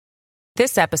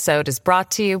This episode is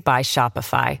brought to you by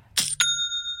Shopify.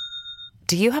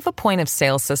 Do you have a point of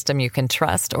sale system you can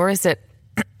trust, or is it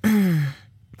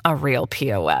a real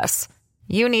POS?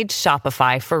 You need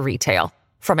Shopify for retail.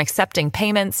 From accepting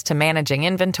payments to managing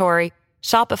inventory,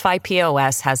 Shopify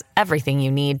POS has everything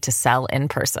you need to sell in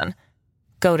person.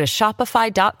 Go to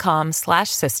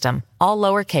shopify.com/system, all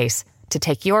lowercase, to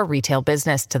take your retail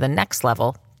business to the next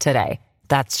level today.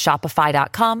 That's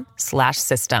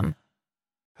shopify.com/system.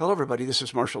 Hello, everybody. This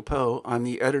is Marshall Poe. I'm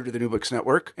the editor of the New Books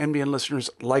Network. NBN listeners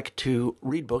like to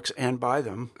read books and buy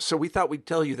them. So we thought we'd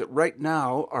tell you that right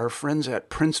now, our friends at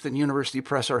Princeton University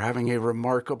Press are having a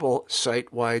remarkable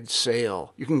site-wide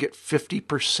sale. You can get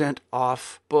 50%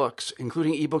 off books,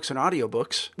 including ebooks and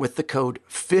audiobooks, with the code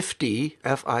 50,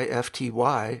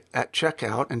 F-I-F-T-Y, at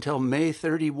checkout until May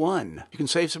 31. You can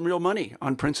save some real money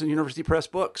on Princeton University Press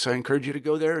books. I encourage you to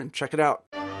go there and check it out.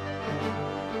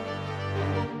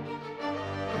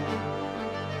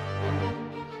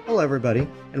 Hello, everybody,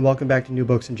 and welcome back to New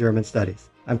Books in German Studies.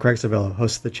 I'm Craig Cervillo,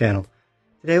 host of the channel.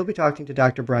 Today we'll be talking to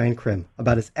Dr. Brian Krim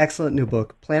about his excellent new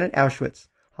book, Planet Auschwitz,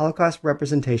 Holocaust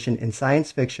Representation in Science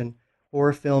Fiction,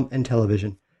 Horror Film, and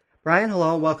Television. Brian,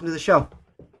 hello, and welcome to the show.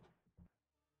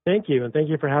 Thank you, and thank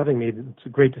you for having me. It's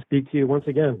great to speak to you once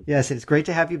again. Yes, it's great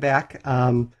to have you back.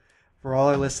 For all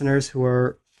our listeners who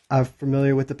are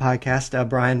familiar with the podcast,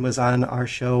 Brian was on our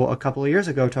show a couple of years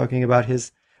ago talking about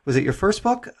his... Was it your first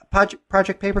book,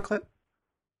 Project Paperclip?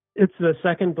 It's the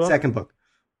second book. Second book.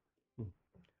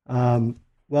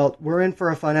 Well, we're in for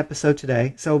a fun episode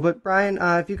today. But Brian,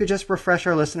 if you could just refresh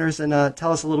our listeners and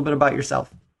tell us a little bit about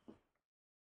yourself.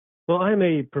 Well, I'm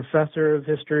a professor of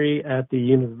history at the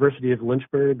University of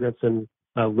Lynchburg. That's in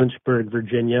Lynchburg,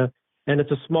 Virginia. And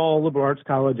it's a small liberal arts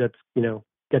college that's,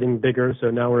 getting bigger. So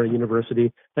now we're a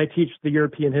university. I teach the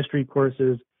European history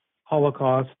courses,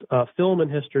 Holocaust, film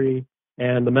and history,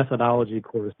 and the methodology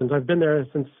course. And I've been there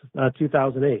since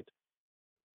 2008.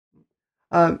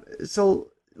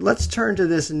 So let's turn to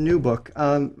this new book.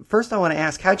 First, I want to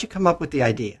ask, how'd you come up with the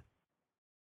idea?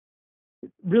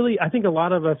 Really, I think a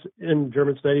lot of us in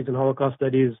German studies and Holocaust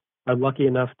studies are lucky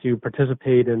enough to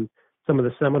participate in some of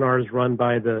the seminars run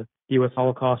by the U.S.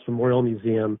 Holocaust Memorial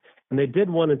Museum. And they did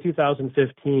one in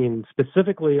 2015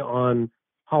 specifically on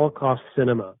Holocaust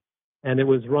cinema. And it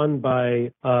was run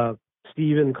by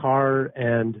Stephen Carr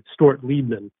and Stuart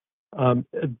Liebman. And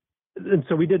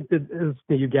so we did,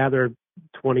 you gather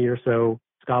 20 or so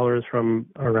scholars from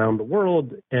around the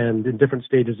world and in different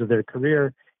stages of their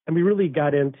career. And we really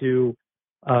got into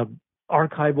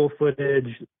archival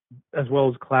footage as well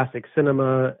as classic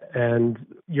cinema and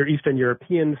your Eastern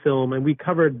European film. And we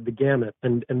covered the gamut.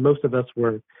 And most of us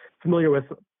were familiar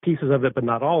with pieces of it, but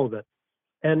not all of it.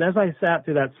 And as I sat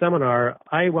through that seminar,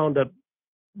 I wound up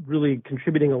really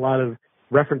contributing a lot of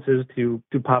references to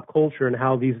pop culture and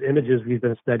how these images we've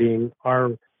been studying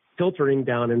are filtering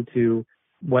down into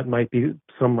what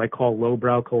some might call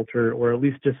lowbrow culture, or at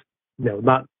least just,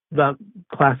 not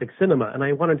classic cinema. And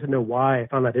I wanted to know why. I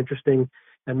found that interesting.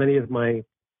 And many of my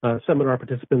seminar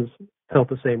participants felt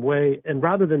the same way. And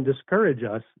rather than discourage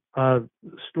us,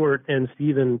 Stuart and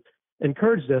Stephen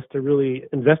encouraged us to really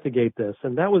investigate this.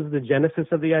 And that was the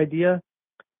genesis of the idea.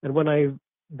 And when I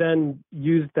then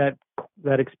used that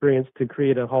experience to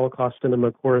create a Holocaust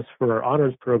cinema course for our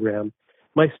honors program,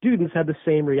 my students had the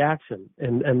same reaction.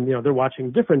 And they're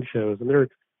watching different shows, and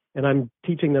I'm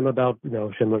teaching them about,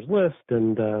 Schindler's List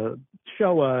and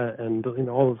Shoah and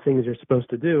all the things you're supposed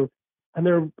to do. And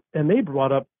they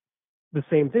brought up the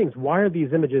same things. Why are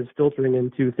these images filtering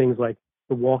into things like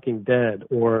The Walking Dead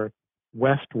or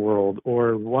Westworld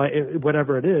or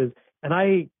whatever it is? And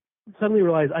I suddenly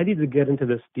realized I need to get into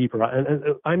this deeper.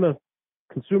 And I'm a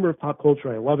consumer of pop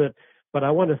culture. I love it, but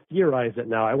I want to theorize it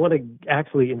now. I want to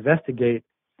actually investigate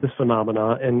this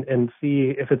phenomena and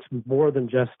see if it's more than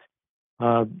just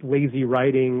lazy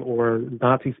writing or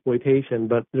Nazi exploitation,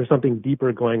 but there's something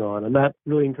deeper going on. And that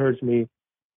really encouraged me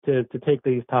to take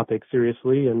these topics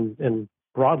seriously and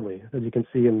broadly, as you can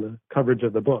see in the coverage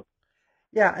of the book.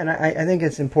 Yeah, and I think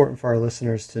it's important for our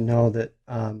listeners to know that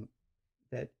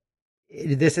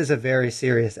this is a very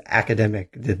serious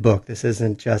academic book. This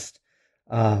isn't just,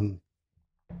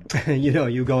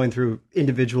 you going through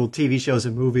individual TV shows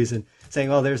and movies and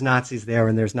saying, "Oh, there's Nazis there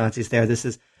and there's Nazis there." This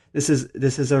is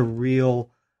a real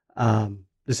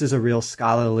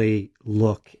scholarly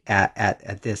look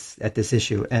at this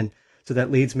issue. And so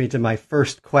that leads me to my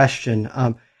first question: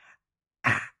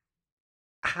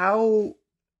 how,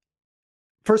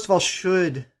 first of all,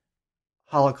 should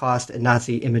Holocaust and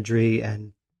Nazi imagery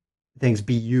and things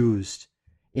be used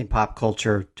in pop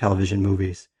culture, television,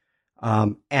 movies?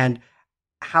 And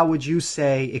how would you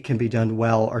say it can be done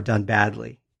well or done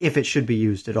badly, if it should be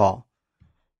used at all?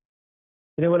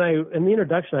 In the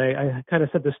introduction, I kind of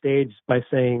set the stage by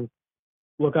saying,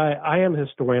 look, I am a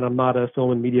historian. I'm not a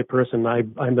film and media person.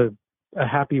 I'm a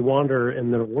happy wanderer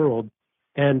in the world.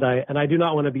 And I do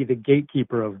not want to be the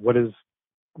gatekeeper of what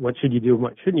should you do and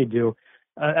what shouldn't you do.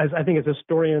 As I think as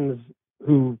historians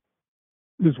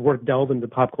whose work delve into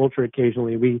pop culture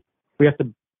occasionally, we have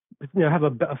to have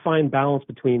a fine balance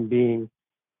between being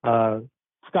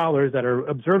scholars that are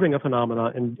observing a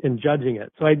phenomena and judging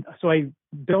it. So I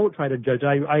don't try to judge.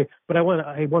 But I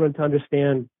wanted to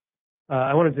understand.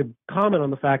 I wanted to comment on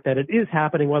the fact that it is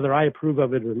happening, whether I approve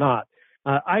of it or not.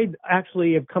 I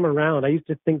actually have come around. I used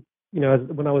to think,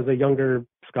 when I was a younger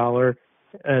scholar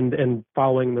and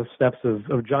following the steps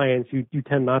of giants, you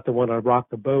tend not to want to rock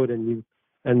the boat, and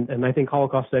I think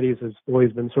Holocaust studies has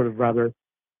always been sort of rather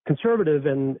conservative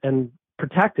and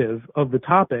protective of the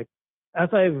topic. As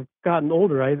I've gotten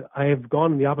older, I have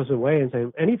gone the opposite way and say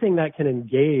anything that can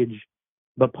engage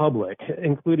the public,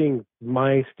 including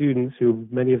my students, who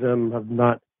many of them have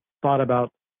not thought about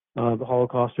the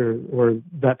Holocaust or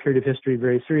that period of history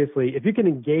very seriously. If you can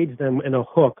engage them in a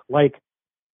hook like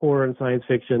horror and science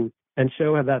fiction and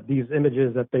show that these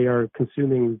images that they are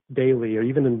consuming daily or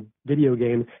even in video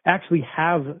games actually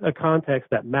have a context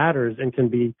that matters and can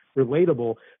be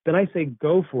relatable, then I say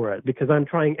go for it, because I'm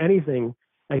trying anything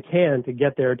I can to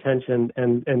get their attention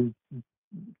and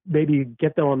maybe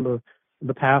get them on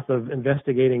the path of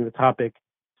investigating the topic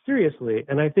seriously.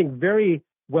 And I think very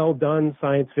well done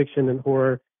science fiction and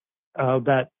horror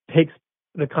that takes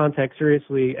the context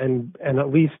seriously and at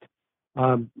least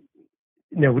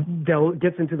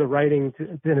gets into the writing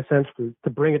in a sense to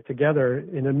bring it together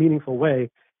in a meaningful way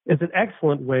is an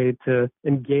excellent way to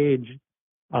engage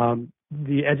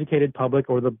the educated public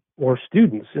or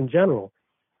students in general.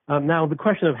 Now, the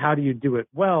question of how do you do it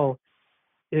well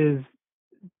is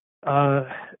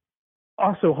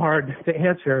also hard to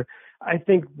answer. I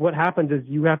think what happens is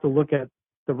you have to look at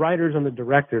the writers and the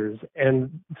directors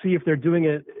and see if they're doing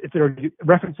it, if they're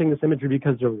referencing this imagery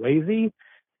because they're lazy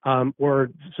or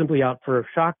simply out for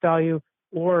shock value,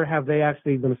 or have they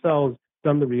actually themselves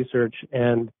done the research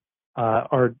and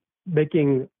are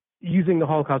using the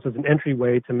Holocaust as an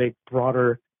entryway to make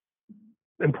broader,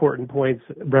 important points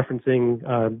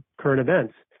referencing current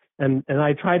events. And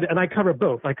I cover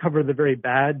both. I cover the very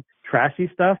bad, trashy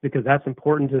stuff because that's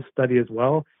important to study as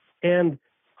well, and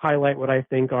highlight what I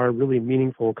think are really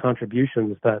meaningful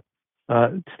contributions that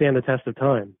stand the test of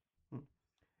time.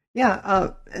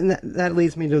 Yeah, and that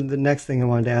leads me to the next thing I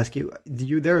wanted to ask you.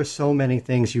 There are so many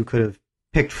things you could have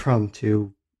picked from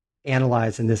to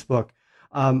analyze in this book.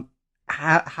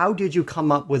 How did you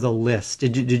come up with a list?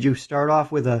 Did you start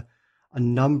off with a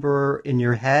number in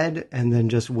your head and then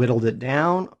just whittled it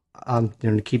down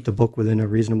to keep the book within a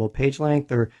reasonable page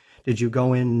length, or did you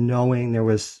go in knowing there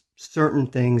was certain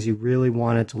things you really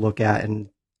wanted to look at and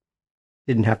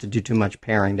didn't have to do too much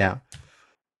paring down?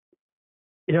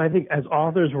 I think as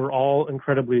authors, we're all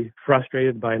incredibly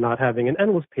frustrated by not having an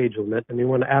endless page limit, and we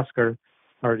want to ask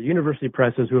our university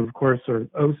presses, who of course are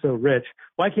oh so rich,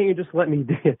 why can't you just let me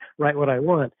write what I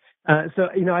want? So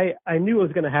I knew I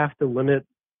was going to have to limit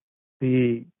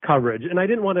the coverage, and I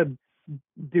didn't want to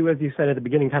do, as you said at the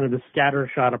beginning, kind of the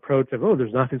scattershot approach of,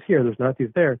 there's Nazis here, there's Nazis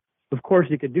there. Of course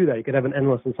you could do that. You could have an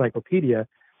endless encyclopedia.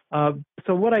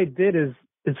 So what I did is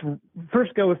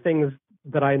first go with things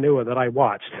that I knew, that I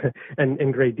watched and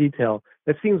in great detail.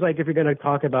 It seems like if you're going to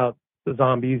talk about the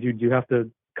zombies, you do have to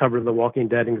cover The Walking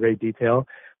Dead in great detail.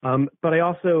 But I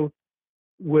also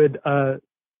would,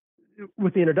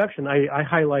 with the introduction, I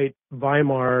highlight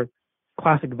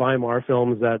classic Weimar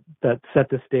films that set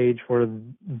the stage for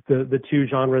the two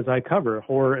genres I cover,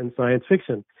 horror and science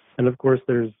fiction. And of course,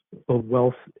 there's a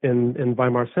wealth in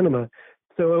Weimar cinema.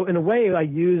 So in a way, I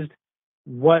used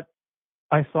what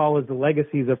I saw as the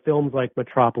legacies of films like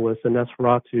Metropolis and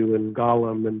Nosferatu and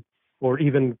Gollum, or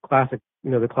even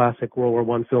the classic World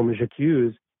War I film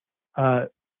J'accuse,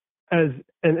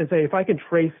 and say if I can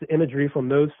trace the imagery from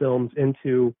those films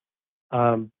into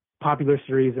popular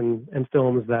series and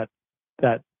films that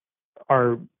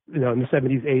are in the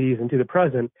 70s, 80s, and to the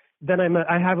present, then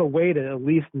I have a way to at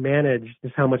least manage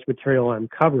just how much material I'm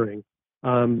covering.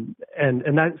 And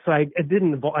that, so I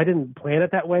didn't plan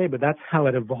it that way, but that's how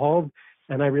it evolved.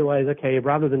 And I realized, okay,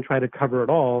 rather than try to cover it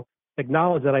all,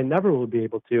 acknowledge that I never will be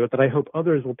able to, that I hope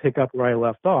others will pick up where I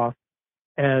left off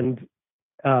and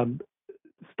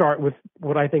start with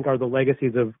what I think are the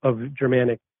legacies of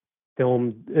Germanic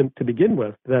film to begin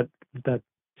with that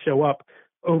show up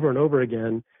over and over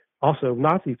again. Also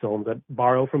Nazi films that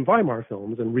borrow from Weimar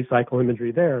films and recycle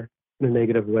imagery there. in a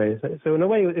negative way. So in a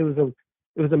way, it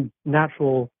was a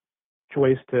natural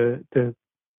choice to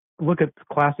look at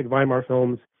classic Weimar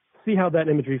films, see how that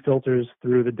imagery filters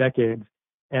through the decades,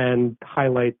 and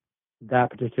highlight that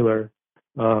particular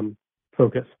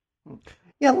focus.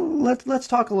 Yeah, let's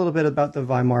talk a little bit about the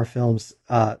Weimar films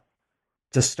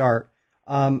to start.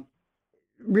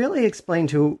 Really explain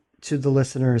to the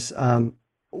listeners,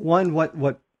 one,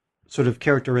 what sort of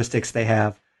characteristics they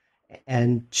have,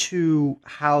 and two,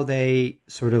 how they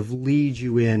sort of lead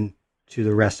you in to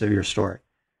the rest of your story.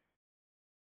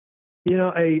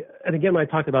 And again, I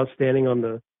talked about standing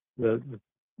on the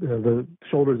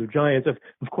shoulders of giants.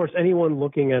 Of course, anyone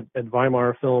looking at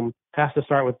Weimar film has to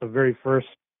start with the very first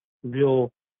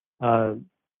real,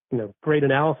 great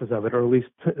analysis of it, or at least,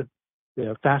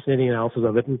 fascinating analysis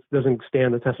of it. It doesn't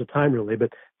stand the test of time, really.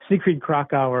 But Siegfried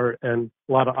Kracauer and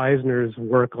a lot of Eisner's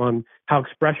work on how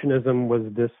expressionism was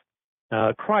this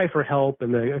cry for help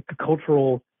and the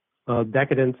cultural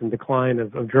decadence and decline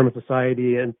of German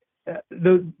society. And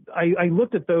I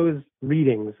looked at those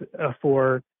readings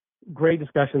for great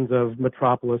discussions of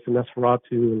Metropolis and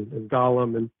Nosferatu and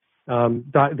Gollum and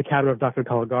the Cabinet of Dr.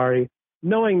 Caligari,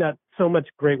 knowing that so much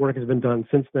great work has been done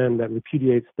since then that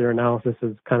repudiates their analysis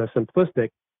as kind of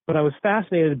simplistic. But I was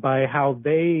fascinated by how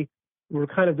they were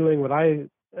kind of doing what I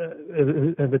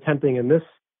am attempting in this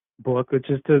book, which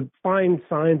is to find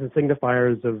signs and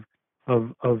signifiers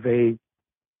of a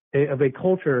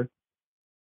culture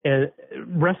and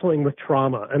wrestling with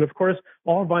trauma. And of course,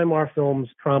 all Weimar films'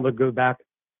 trauma go back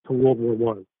to World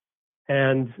War I.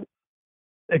 And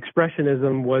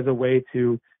expressionism was a way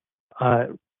to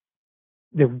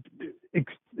deal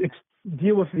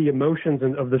with the emotions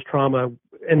of this trauma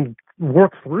and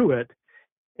work through it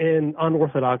in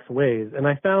unorthodox ways. And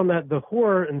I found that the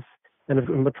horror and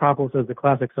Metropolis as the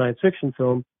classic science fiction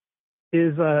film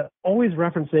is always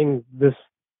referencing this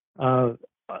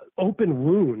open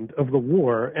wound of the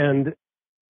war, and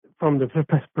from the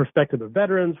perspective of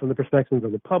veterans, from the perspective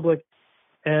of the public,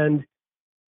 and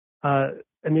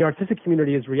the artistic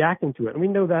community is reacting to it. And we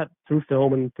know that through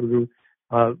film and through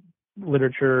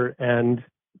literature and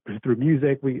through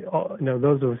music. We all,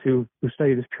 those of us who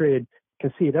study this period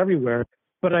can see it everywhere.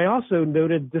 But I also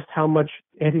noted just how much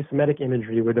anti-Semitic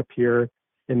imagery would appear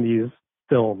in these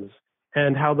films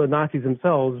and how the Nazis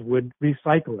themselves would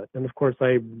recycle it. And of course,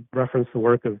 I referenced the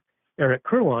work of Eric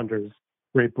Kurlander's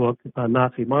great book,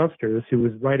 Nazi Monsters, who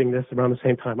was writing this around the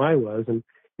same time I was, and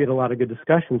we had a lot of good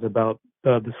discussions about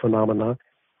this phenomena.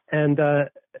 And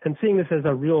seeing this as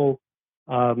a real,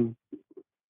 a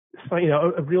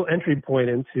real entry point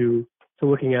into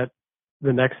looking at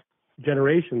the next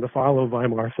generation, the follow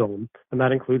Weimar film, and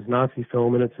that includes Nazi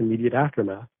film and its immediate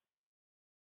aftermath.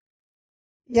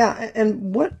 Yeah,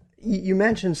 and what you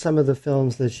mentioned some of the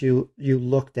films that you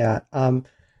looked at.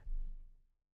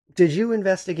 Did you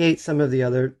investigate some of the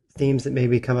other themes that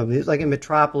maybe come up? Like in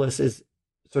Metropolis, is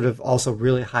sort of also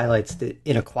really highlights the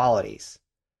inequalities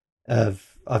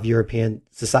of European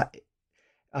society.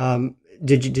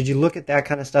 Did you look at that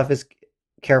kind of stuff as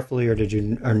carefully, or did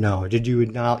you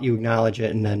acknowledge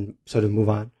it and then sort of move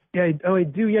on? Yeah, I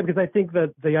do. Yeah, because I think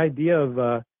that the idea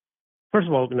of first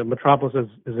of all, Metropolis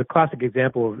is a classic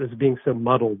example of this being so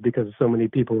muddled because so many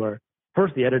people are.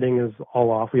 First, the editing is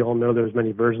all off. We all know there's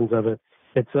many versions of it.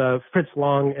 It's Fritz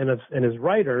Lang and his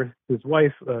writer, his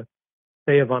wife,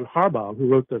 Thea von Harbou, who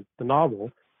wrote the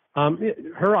novel.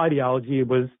 Her ideology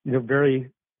was, very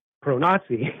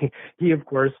pro-Nazi. He, of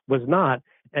course, was not,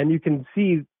 and you can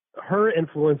see her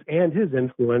influence and his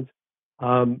influence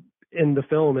in the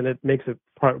film, and it makes it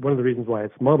one of the reasons why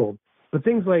it's muddled. But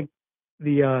things like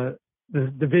the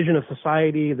division of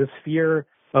society, this fear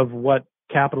of what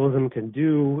capitalism can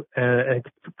do, and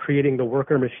creating the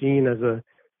worker machine as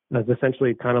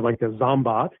essentially kind of like a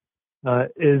zombot,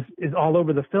 is all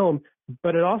over the film.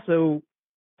 But it also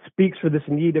speaks for this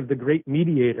need of the great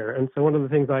mediator. And so one of the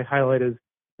things I highlight is,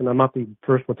 and I'm not the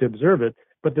first one to observe it,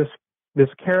 but this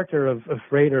character of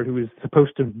Freider, who is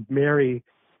supposed to marry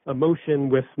emotion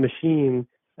with machine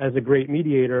as a great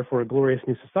mediator for a glorious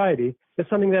new society, is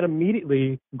something that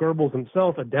immediately Goebbels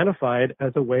himself identified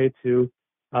as a way to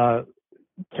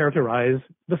characterize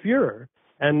the Fuhrer.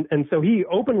 And so he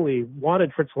openly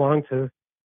wanted Fritz Lang to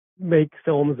make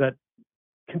films that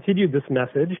continued this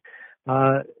message.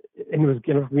 And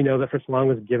we know that Fritz Lang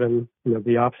was given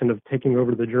the option of taking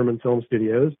over the German film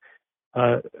studios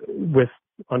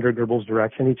under Goebbels'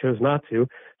 direction. He chose not to.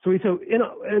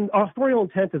 And authorial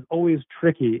intent is always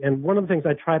tricky. And one of the things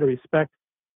I try to respect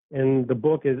in the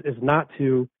book is not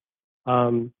to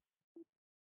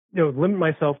limit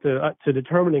myself to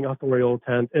determining authorial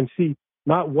intent and see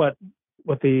not what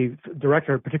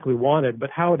director particularly wanted, but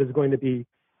how it is going to be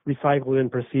recycled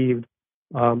and perceived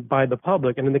by the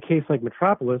public. And in the case like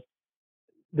Metropolis,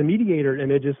 the mediator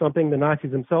image is something the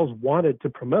Nazis themselves wanted to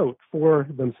promote for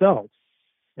themselves.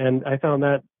 And I found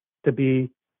that to be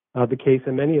the case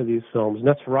in many of these films.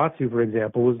 Nosferatu, for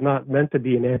example, was not meant to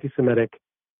be an anti-Semitic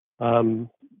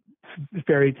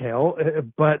fairy tale,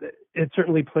 but it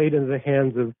certainly played into the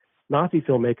hands of Nazi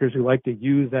filmmakers who like to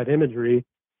use that imagery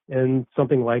in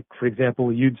something like, for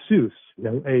example, Jude Seuss,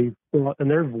 in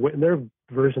their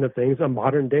version of things, a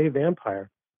modern day vampire.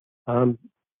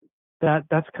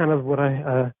 That's kind of what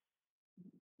I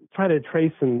try to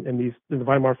trace in the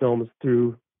Weimar films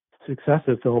through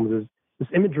successive films. Is this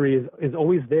imagery is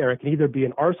always there. It can either be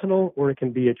an arsenal or it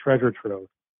can be a treasure trove,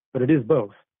 but it is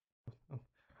both.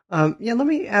 Let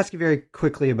me ask you very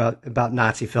quickly about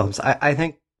Nazi films. I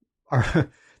think I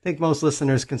think most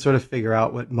listeners can sort of figure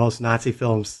out what most Nazi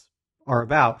films are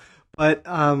about. But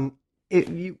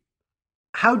you've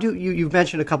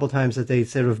mentioned a couple times that they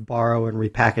sort of borrow and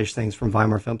repackage things from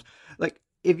Weimar films. Like,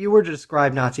 if you were to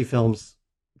describe Nazi films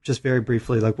just very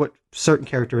briefly, like what certain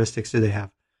characteristics do they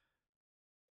have?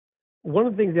 One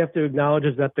of the things you have to acknowledge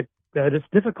is that it's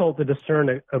difficult to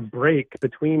discern a break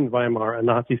between Weimar and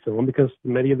Nazi film, because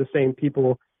many of the same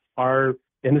people are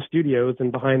in the studios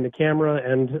and behind the camera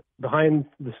and behind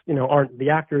aren't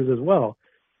the actors as well.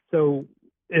 So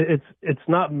it's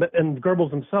not, and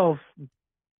Goebbels himself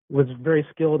was very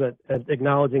skilled at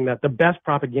acknowledging that the best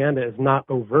propaganda is not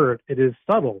overt, it is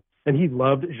subtle. And he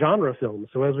loved genre films.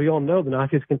 So as we all know, the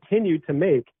Nazis continued to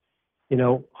make,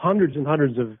 hundreds and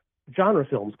hundreds of genre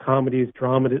films, comedies,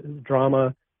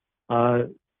 drama,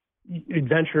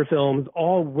 adventure films,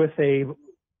 all with the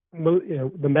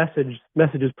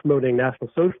messages promoting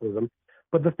National Socialism.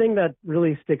 But the thing that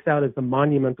really sticks out is the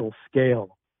monumental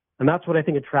scale. And that's what I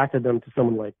think attracted them to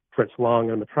someone like Fritz Lang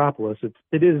and Metropolis.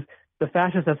 It is the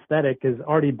fascist aesthetic has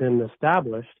already been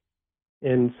established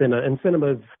in cinema, and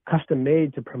cinema is custom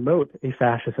made to promote a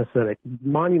fascist aesthetic.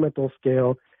 Monumental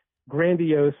scale,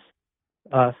 grandiose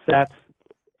sets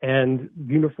and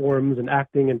uniforms and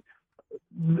acting. And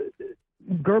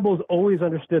Goebbels always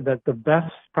understood that the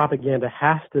best propaganda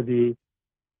has to be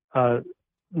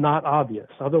not obvious.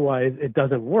 Otherwise, it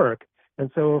doesn't work. And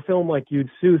so a film like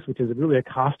Jude Seuss, which is really a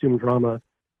costume drama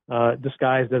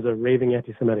disguised as a raving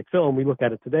anti-Semitic film, we look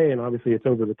at it today, and obviously it's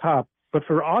over the top. But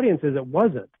for audiences, it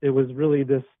wasn't. It was really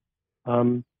this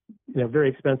very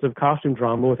expensive costume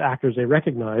drama with actors they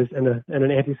recognized and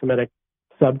an anti-Semitic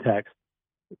subtext.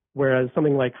 Whereas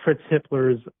something like Fritz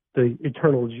Hippler's The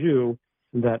Eternal Jew,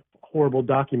 that horrible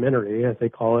documentary, as they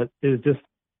call it, is just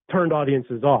turned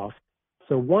audiences off.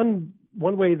 So one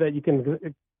way that you can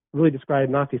really describe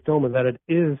Nazi film is that it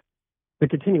is the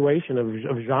continuation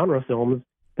of genre films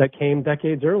that came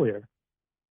decades earlier.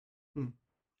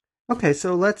 Okay,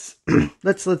 so let's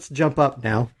jump up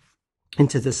now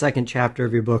into the second chapter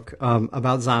of your book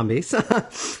about zombies.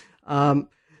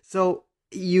 So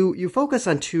you focus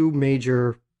on two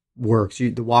major works: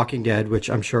 The Walking Dead, which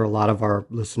I'm sure a lot of our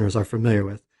listeners are familiar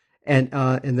with, and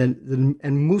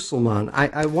Musulman.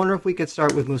 I wonder if we could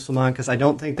start with Musulman, because I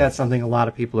don't think that's something a lot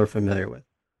of people are familiar with.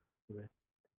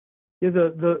 Yeah,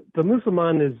 the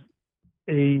Musulman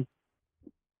is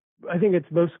I think it's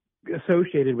most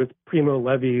associated with Primo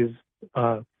Levi's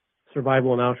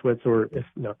Survival in Auschwitz, or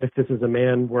if this is a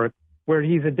man work, where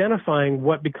he's identifying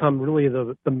what become really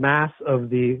the mass of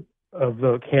the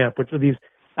camp, which are these,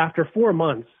 after 4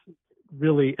 months,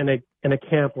 really in a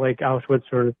camp like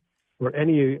Auschwitz or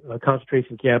any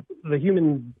concentration camp, the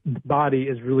human body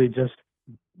is really just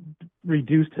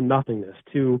reduced to nothingness,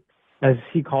 to, as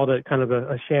he called it, kind of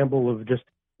a shamble of just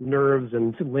nerves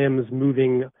and limbs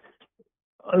moving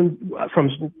from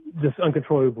just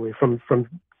uncontrollably, from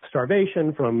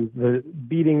starvation, from the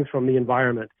beatings, from the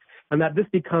environment. And that this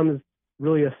becomes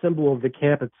really a symbol of the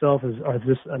camp itself as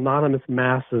this anonymous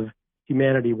mass of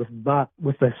humanity with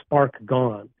the spark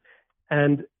gone.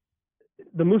 And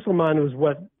the Musulman was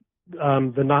what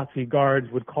the Nazi guards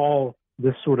would call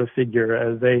this sort of figure,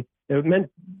 as it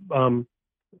meant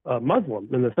Muslim,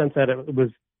 in the sense that it was,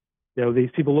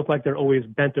 these people look like they're always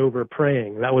bent over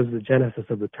praying. That was the genesis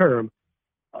of the term.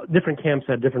 Different camps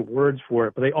had different words for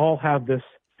it, but they all have this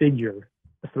figure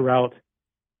throughout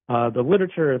the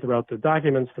literature, throughout the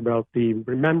documents, throughout the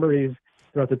memories,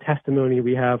 throughout the testimony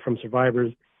we have from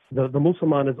survivors. The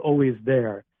Musulman is always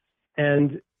there.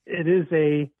 And it is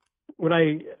when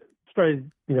I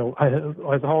started,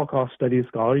 as a Holocaust studies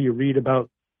scholar, you read about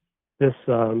this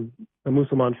a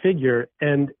Musulman figure,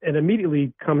 and it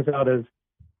immediately comes out as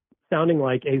sounding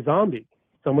like a zombie,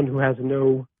 someone who has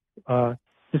no,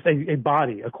 just a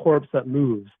body, a corpse that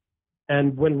moves.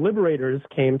 And when liberators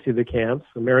came to the camps,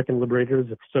 American liberators,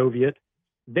 Soviet,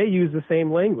 they used the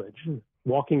same language,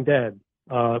 Walking Dead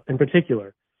in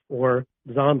particular, or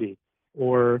zombie,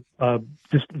 or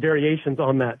just variations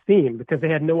on that theme, because they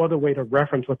had no other way to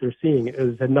reference what they're seeing.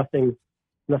 It had nothing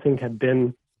had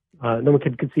been, no one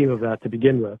could conceive of that to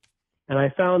begin with. And I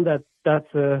found that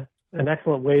that's an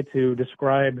excellent way to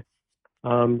describe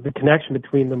the connection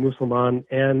between the Musulman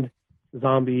and the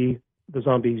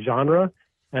zombie genre,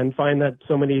 and find that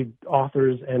so many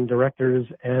authors and directors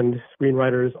and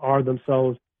screenwriters are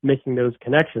themselves making those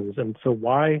connections. And so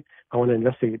why, I want to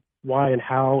investigate why and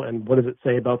how, and what does it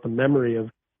say about the memory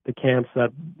of the camps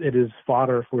that it is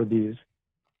fodder for these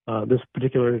this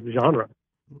particular genre.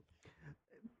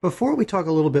 Before we talk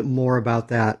a little bit more about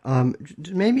that,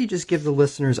 maybe just give the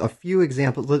listeners a few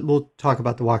examples. We'll talk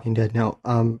about The Walking Dead now.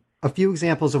 A few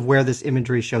examples of where this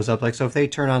imagery shows up. Like, so if they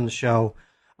turn on the show,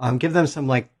 give them some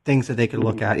like things that they could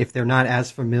look at if they're not as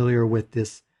familiar with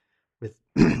this,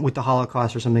 with the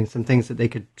Holocaust or something. Some things that they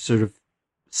could sort of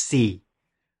see,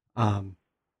 and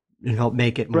help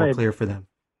make it more clear for them.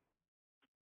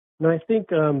 And I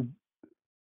think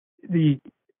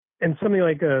and something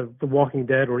like The Walking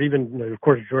Dead, or even, of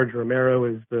course, George Romero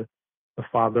is the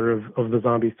father of the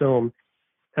zombie film.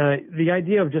 The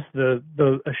idea of just a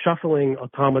shuffling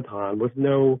automaton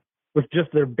with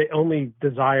just their only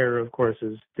desire, of course,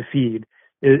 is to feed.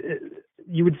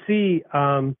 You would see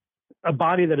a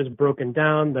body that is broken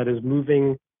down, that is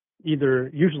moving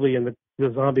usually in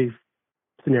the zombie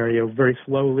scenario, very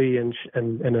slowly and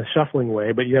in a shuffling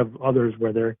way, but you have others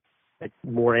where they're like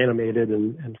more animated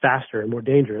and faster and more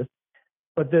dangerous.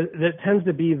 But there tends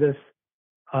to be this,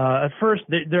 at first,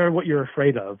 they're what you're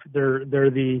afraid of. They're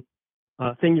the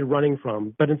thing you're running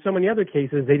from. But in so many other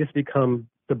cases, they just become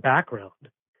the background,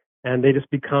 and they just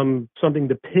become something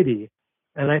to pity.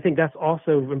 And I think that's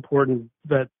also important,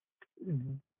 that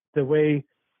the way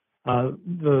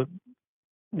the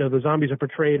zombies are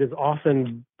portrayed is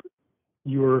often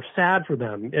you're sad for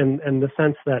them in the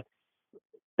sense that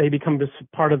they become just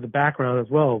part of the background as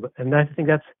well. And I think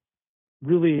that's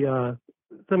really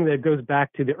something that goes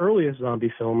back to the earliest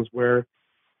zombie films, where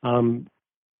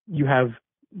you have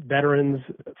veterans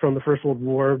from the First World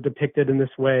War depicted in this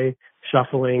way,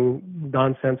 shuffling,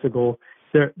 nonsensical.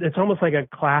 It's almost like a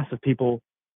class of people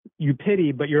you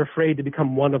pity, but you're afraid to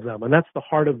become one of them. And that's the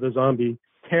heart of the zombie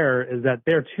terror, is that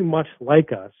they're too much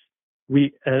like us.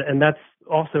 And that's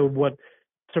also what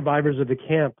survivors of the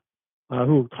camp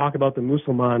who talk about the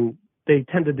Musulman, they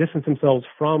tend to distance themselves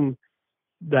from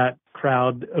that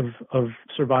crowd of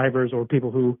survivors or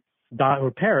people who die or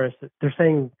perish. They're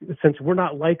saying, since we're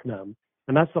not like them,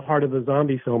 and that's the heart of the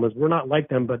zombie film, is we're not like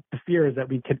them, but the fear is that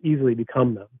we could easily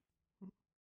become them.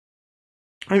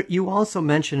 You also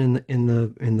mention in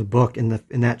the book, in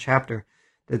that chapter,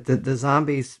 that the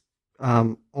zombies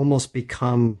almost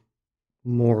become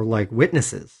more like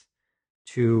witnesses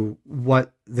to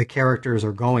what the characters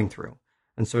are going through,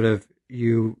 and sort of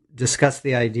you discuss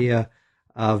the idea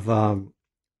of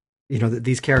that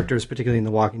these characters, particularly in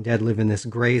The Walking Dead, live in this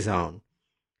gray zone,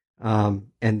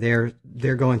 and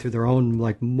they're going through their own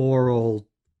like moral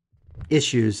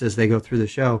issues as they go through the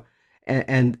show,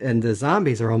 and the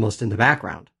zombies are almost in the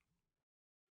background.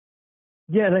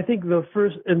 Yeah, and I think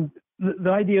the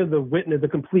idea of the witness, the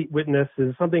complete witness,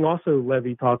 is something also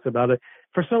Levy talks about. It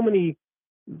for so many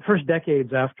first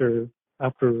decades after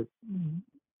the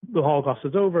Holocaust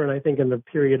is over, and I think in the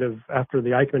period of after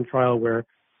the Eichmann trial, where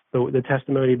the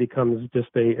testimony becomes just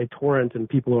a torrent and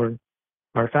people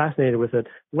are fascinated with it.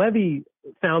 Levy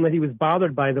found that he was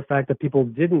bothered by the fact that people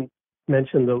didn't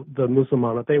mention the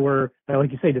Musulman, that they were,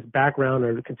 like you say, just background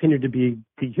or continued to be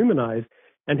dehumanized.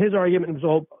 And his argument was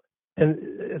all, and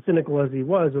as cynical as he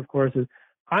was, of course, is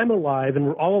I'm alive and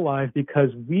we're all alive because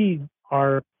we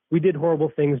did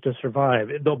horrible things to survive.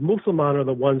 The Musulman are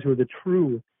the ones who are the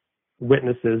true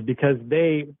witnesses because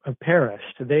they have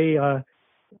perished. They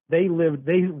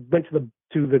went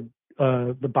to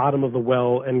the bottom of the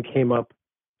well and came up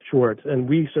short, and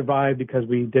we survived because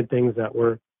we did things that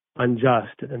were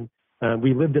unjust, and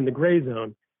we lived in the gray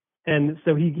zone. And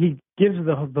so he gives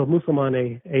the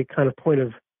Musulman a kind of point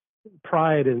of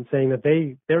pride in saying that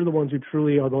they're the ones who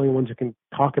truly are the only ones who can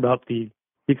talk about the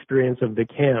experience of the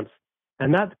camps.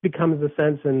 And that becomes the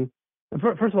sense in,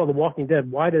 first of all, The Walking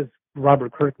Dead. Why does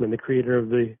Robert Kirkman, the creator of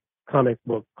the comic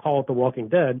book, call it The Walking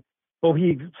Dead? Well,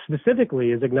 he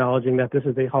specifically is acknowledging that this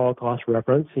is a Holocaust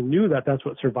reference. He knew that that's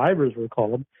what survivors were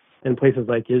called in places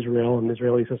like Israel and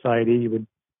Israeli society.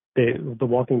 The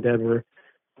Walking Dead were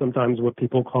sometimes what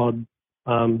people called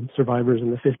survivors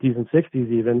in the 50s and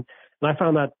 60s even. And I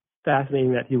found that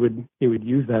fascinating that he would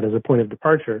use that as a point of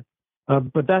departure.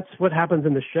 But that's what happens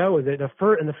in the show. Is that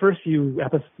in the first few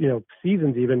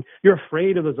seasons, even you're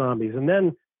afraid of the zombies, and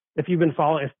then if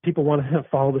people want to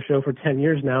follow the show for 10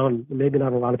 years now, and maybe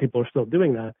not a lot of people are still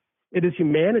doing that, it is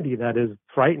humanity that is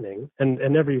frightening, and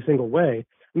in every single way.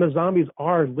 And the zombies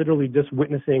are literally just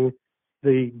witnessing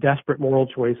the desperate moral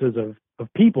choices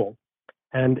of people,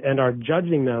 and are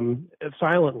judging them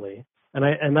silently.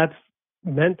 And that's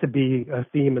meant to be a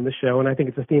theme in the show, and I think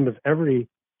it's a theme of every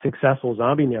successful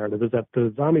zombie narrative, is that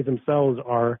the zombies themselves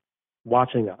are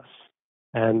watching us,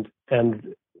 and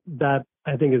that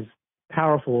I think is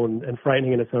powerful and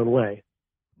frightening in its own way.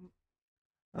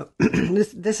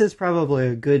 This is probably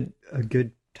a good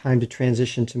time to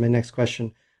transition to my next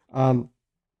question, and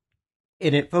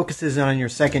it focuses on your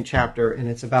second chapter, and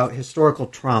it's about historical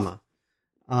trauma,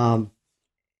 and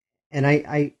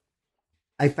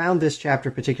I found this chapter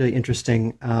particularly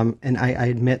interesting, and I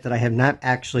admit that I have not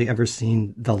actually ever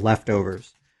seen The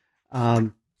Leftovers.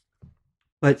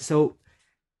 But so,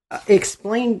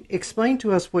 explain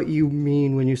to us what you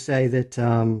mean when you say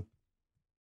that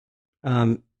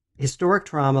historic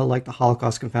trauma, like the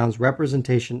Holocaust, confounds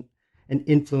representation and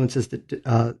influences the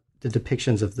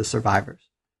depictions of the survivors.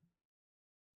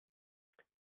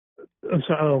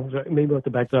 Sorry, maybe I'll have to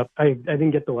back up. I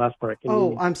didn't get the last part.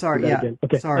 I'm sorry. Yeah.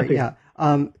 Okay. Sorry. Yeah.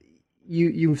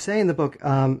 You say in the book,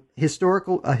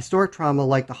 historic trauma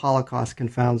like the Holocaust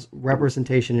confounds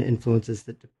representation and influences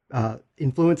the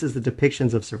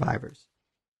depictions of survivors.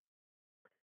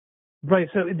 Right.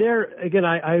 So there again,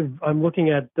 I'm looking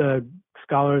at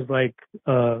scholars like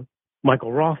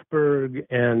Michael Rothberg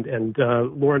and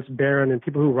Lawrence Barron, and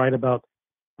people who write about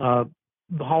the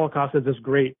Holocaust as this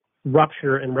great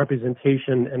rupture in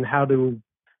representation, and how do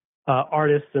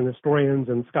artists and historians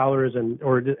and scholars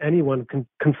or anyone can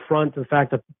confront the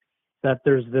fact that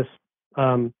there's this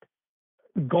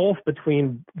gulf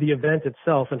between the event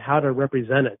itself and how to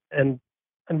represent it. And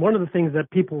one of the things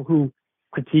that people who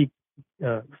critique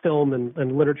film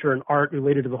and literature and art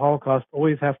related to the Holocaust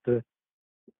always have to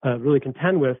really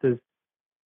contend with is,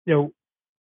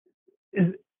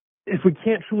 if we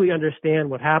can't truly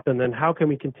understand what happened, then how can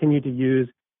we continue to use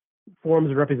forms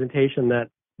of representation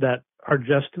that are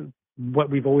just what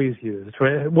we've always used,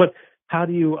 right? How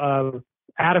do you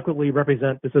adequately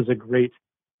represent this as a great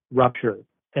rupture?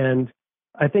 And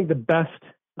I think the best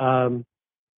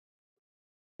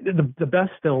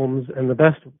films and the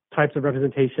best types of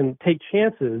representation take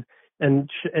chances and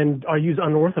are use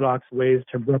unorthodox ways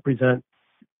to represent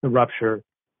the rupture.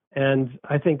 And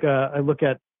I think I look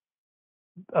at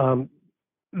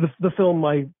the film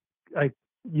I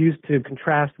used to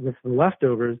contrast with The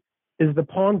Leftovers is The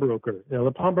Pawnbroker.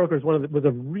 The Pawnbroker is was a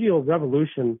real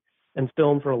revolution in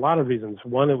film for a lot of reasons.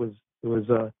 One,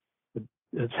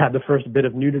 it's had the first bit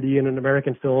of nudity in an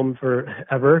American film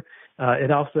forever.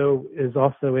 It also is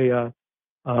a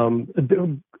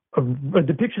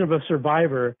depiction of a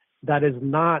survivor that is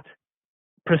not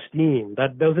pristine,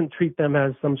 that doesn't treat them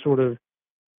as some sort of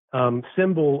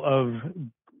symbol of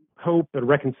hope or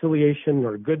reconciliation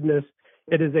or goodness.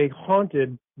 It is a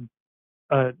haunted,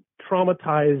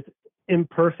 traumatized,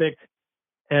 imperfect,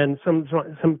 and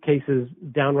some cases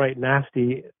downright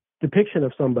nasty depiction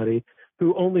of somebody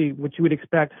who what you would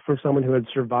expect for someone who had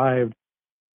survived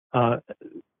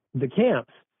the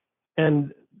camps.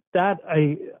 And that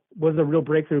was a real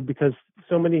breakthrough, because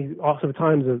so many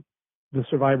times the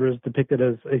survivors depicted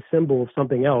as a symbol of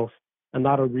something else and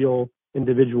not a real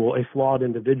individual, a flawed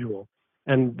individual.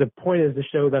 And the point is to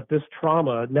show that this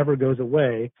trauma never goes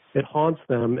away. It haunts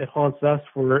them. It haunts us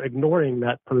for ignoring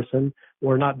that person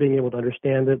or not being able to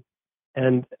understand it.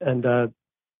 And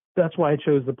that's why I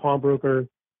chose The Pawnbroker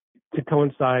to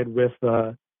coincide with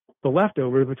The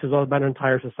Leftovers, which is all about an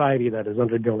entire society that is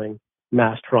undergoing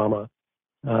mass trauma.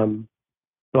 But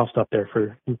I'll stop there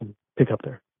you can pick up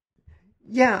there.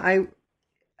 Yeah,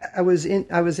 I was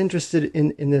interested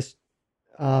in this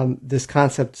this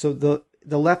concept. So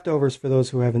the Leftovers, for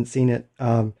those who haven't seen it,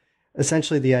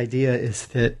 essentially the idea is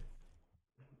that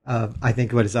I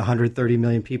think 130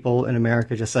 million people in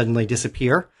America just suddenly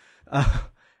disappear.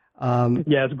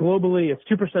 It's globally, it's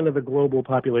 2% of the global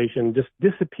population just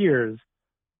disappears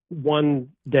one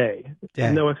day.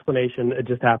 No explanation. It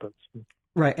just happens.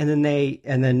 Right. And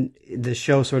then the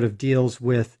show sort of deals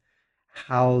with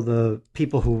how the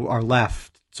people who are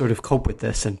left sort of cope with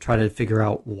this and try to figure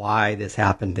out why this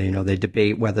happened. They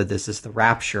debate whether this is the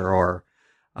rapture or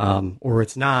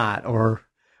it's not, or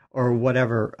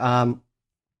whatever.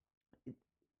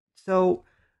 So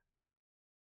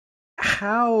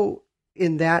how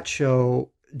in that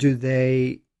show do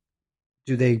they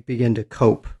begin to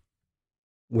cope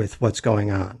with what's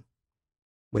going on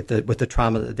with the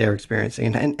trauma that they're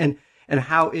experiencing? And And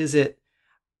how is it,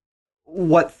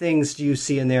 what things do you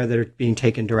see in there that are being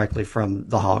taken directly from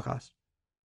the Holocaust?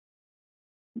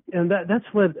 And that's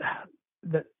what,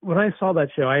 when I saw that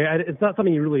show, it's not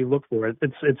something you really look for. It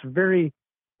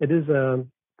is a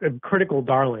critical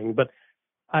darling, but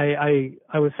I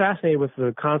was fascinated with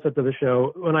the concept of the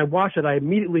show. When I watched it, I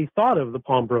immediately thought of the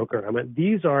pawnbroker. I mean,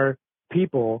 these are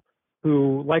people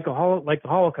who, like the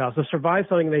Holocaust, have survived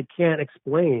something they can't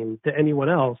explain to anyone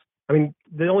else. I mean,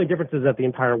 the only difference is that the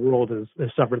entire world has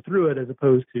suffered through it, as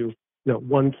opposed to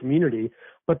one community.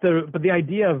 But the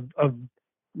idea of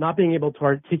not being able to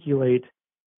articulate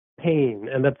pain,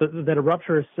 and that a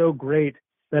rupture is so great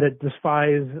that it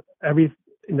defies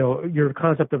your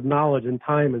concept of knowledge and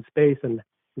time and space and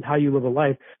how you live a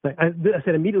life. I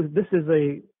said immediately, this is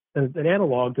an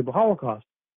analog to the Holocaust.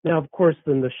 Now, of course,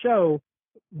 in the show,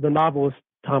 the novelist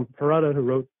Tom Perrotta, who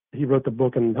wrote the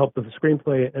book and helped with the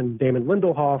screenplay, and Damon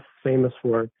Lindelof, famous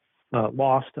for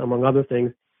Lost, among other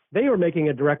things, they were making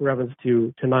a direct reference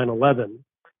to 9/11,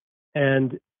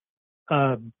 and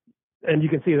you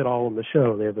can see that all in the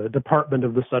show. They have a department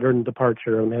of the sudden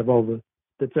departure, and they have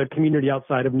it's a community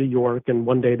outside of New York, and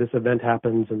one day this event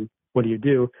happens, and what do you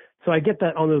do? So I get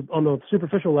that on the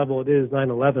superficial level, it is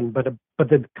 9/11, but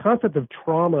the concept of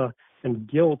trauma and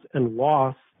guilt and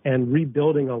loss and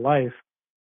rebuilding a life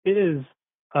is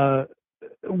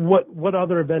what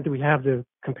other event do we have to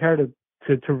compare to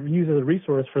use as a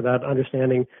resource for that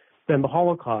understanding than the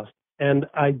Holocaust? And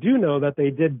I do know that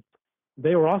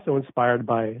they were also inspired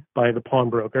by the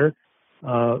pawnbroker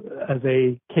as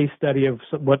a case study of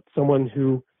what someone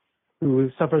who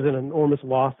suffers an enormous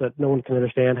loss that no one can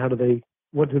understand.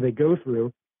 What do they go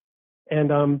through?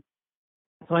 And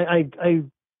so I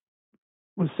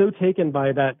was so taken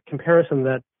by that comparison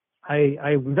that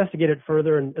I investigated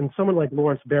further, and someone like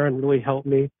Lawrence Barron really helped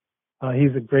me.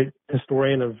 He's a great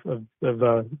historian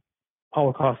of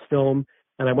Holocaust film,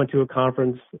 and I went to a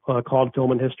conference called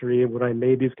Film and History when I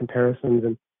made these comparisons,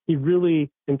 and he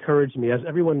really encouraged me, as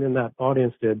everyone in that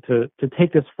audience did, to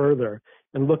take this further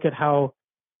and look at how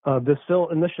this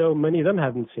film in the show, many of them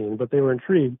hadn't seen, but they were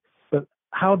intrigued. But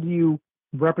how do you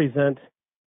represent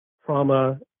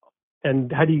trauma,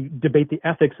 and how do you debate the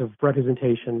ethics of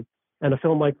representation? And a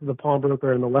film like The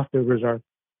Pawnbroker and The Leftovers are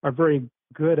very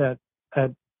good at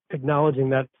acknowledging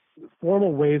that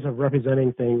formal ways of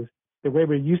representing things, the way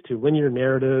we're used to, linear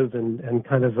narrative and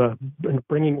kind of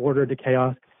bringing order to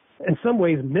chaos, in some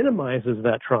ways minimizes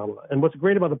that trauma. And what's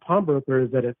great about The Pawnbroker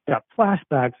is that it's got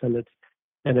flashbacks, and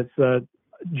it's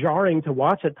jarring to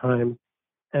watch at times.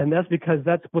 And that's because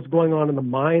that's what's going on in the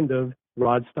mind of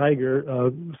Rod Steiger,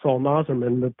 Saul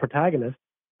Nosserman, the protagonist.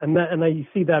 And I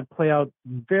see that play out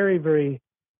very, very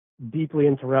deeply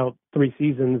and throughout 3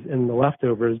 seasons in The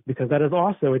Leftovers, because that is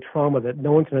also a trauma that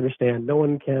no one can understand. No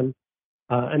one can,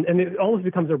 and it almost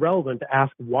becomes irrelevant to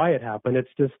ask why it happened.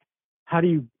 It's just,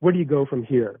 where do you go from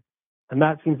here? And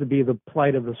that seems to be the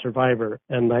plight of the survivor.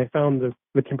 And I found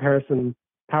the comparison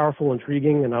powerful,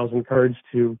 intriguing, and I was encouraged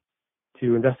to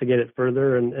investigate it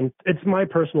further. And it's my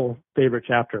personal favorite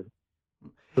chapter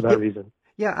for that reason.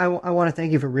 Yeah, I want to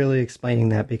thank you for really explaining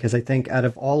that, because I think out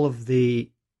of all of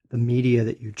the media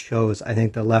that you chose, I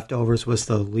think The Leftovers was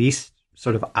the least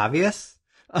sort of obvious,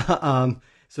 and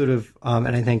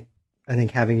I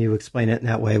think having you explain it in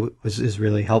that way is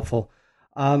really helpful.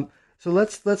 So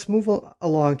let's move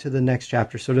along to the next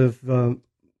chapter, sort of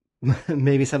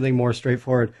maybe something more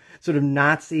straightforward, sort of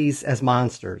Nazis as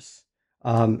monsters,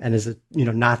 and as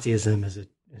Nazism as a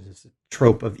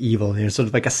trope of evil, sort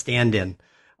of like a stand-in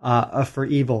for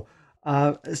evil.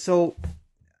 So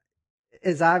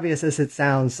as obvious as it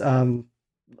sounds,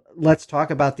 let's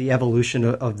talk about the evolution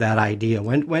of that idea.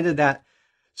 When did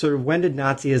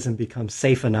Nazism become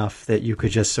safe enough that you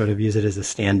could just sort of use it as a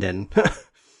stand-in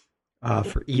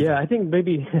for evil? Yeah, I think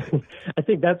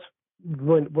that's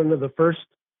one of the first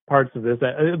parts of this.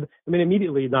 I mean,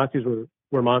 immediately Nazis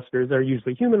were monsters. They're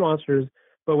usually human monsters,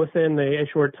 but within a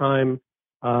short time,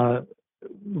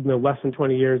 less than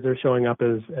 20 years, they're showing up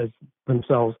as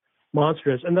themselves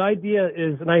monstrous. And the idea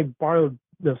is, and I borrowed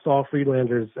Saul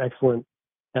Friedlander's excellent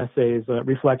essays,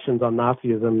 Reflections on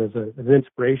Nazism, as an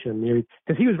inspiration,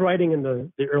 because he was writing in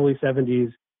the early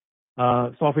 70s.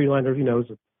 Saul Friedlander, is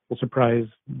a Pulitzer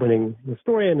Prize-winning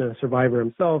historian and a survivor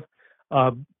himself,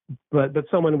 but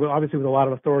someone obviously with a lot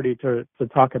of authority to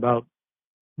talk about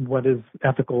what is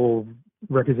ethical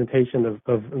representation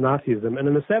of Nazism. And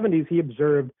in the 70s, he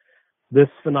observed this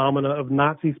phenomena of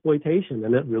Nazi exploitation,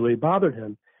 and it really bothered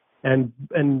him. And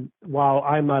while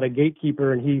I'm not a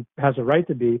gatekeeper and he has a right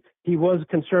to be, he was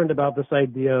concerned about this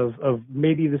idea of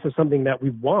maybe this is something that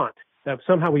we want, that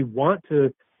somehow we want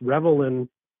to revel in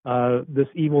this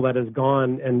evil that has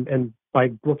gone, and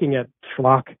by looking at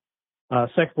schlock,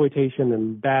 sexploitation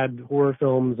and bad horror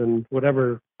films and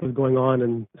whatever was going on,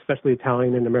 and especially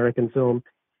Italian and American film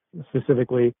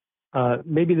specifically,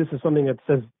 maybe this is something that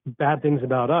says bad things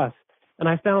about us. And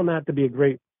I found that to be a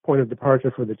great point of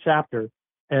departure for the chapter,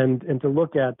 and to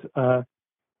look at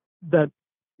that,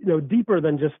 deeper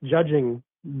than just judging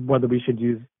whether we should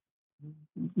use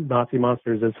Nazi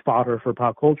monsters as fodder for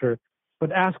pop culture,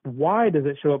 but ask why does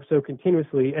it show up so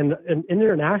continuously and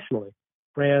internationally?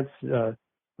 France,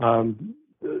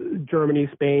 Germany,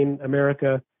 Spain,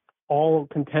 America, all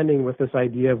contending with this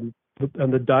idea of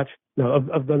the Dutch,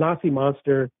 of the Nazi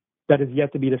monster that is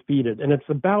yet to be defeated. And it's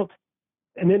about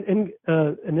an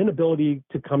inability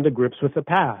to come to grips with the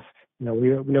past. We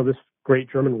know this great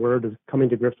German word is coming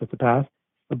to grips with the past,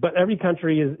 but every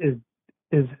country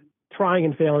is trying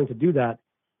and failing to do that.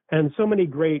 And so many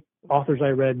great authors I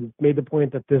read made the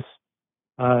point that this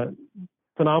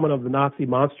phenomenon of the Nazi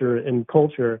monster in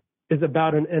culture is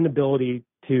about an inability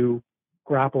to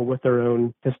grapple with their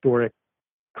own historic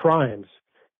crimes.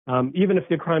 Even if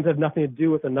the crimes have nothing to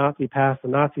do with the Nazi past, the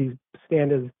Nazis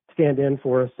stand in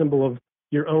for a symbol of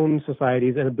your own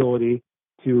society's inability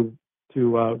to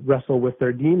wrestle with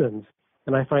their demons.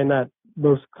 And I find that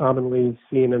most commonly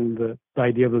seen in the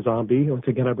idea of the zombie. Once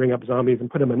again, I bring up zombies and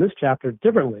put them in this chapter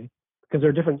differently because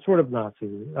they're a different sort of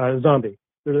zombie.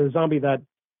 They're a zombie that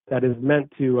is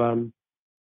meant to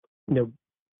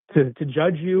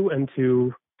judge you and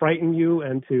to frighten you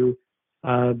and to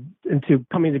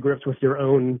coming to grips with your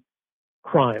own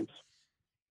crimes.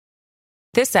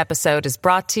 This episode is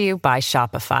brought to you by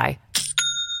Shopify.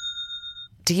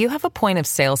 Do you have a point of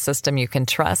sale system you can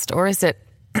trust, or is it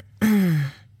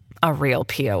a real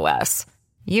POS?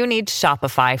 You need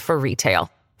Shopify for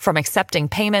retail. From accepting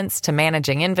payments to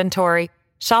managing inventory,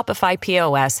 Shopify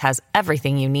POS has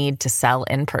everything you need to sell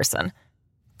in person.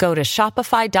 Go to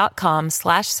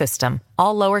shopify.com/system,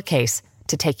 all lowercase,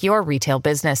 to take your retail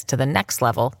business to the next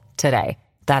level today.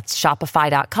 That's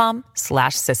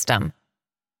shopify.com/system.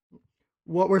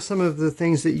 What were some of the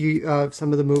things that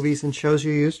some of the movies and shows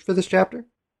you used for this chapter?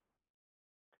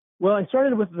 Well, I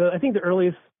started with I think the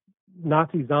earliest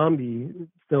Nazi zombie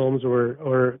films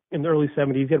or in the early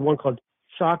 70s. You had one called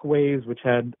Shockwaves, which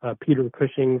had Peter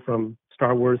Cushing from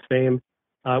Star Wars fame,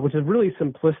 which is a really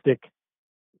simplistic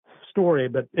story,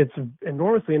 but it's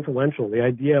enormously influential. The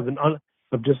idea of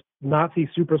just Nazi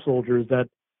super soldiers that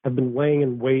have been laying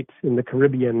in wait in the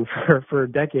Caribbean for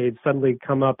decades suddenly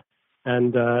come up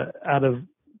and out of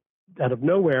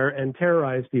nowhere and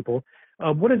terrorize people.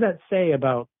 What does that say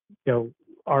about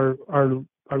our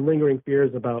lingering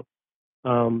fears about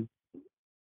the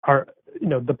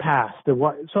past?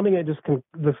 Something that just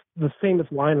the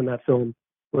famous line in that film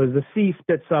was, "The sea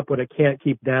spits up what it can't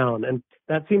keep down," and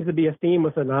that seems to be a theme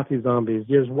with the Nazi zombies.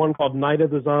 There's one called Night of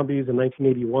the Zombies in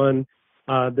 1981.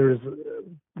 There's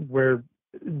where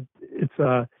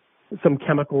it's some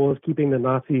chemical is keeping the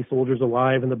Nazi soldiers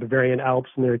alive in the Bavarian Alps,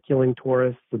 and they're killing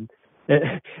tourists. And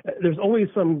there's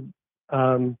always some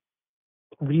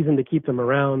reason to keep them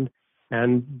around,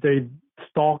 and they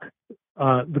stalk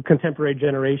the contemporary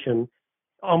generation,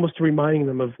 almost reminding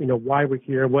them of why we're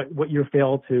here, what you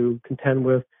failed to contend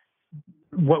with,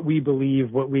 what we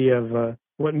believe, what we have,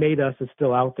 what made us is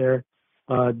still out there.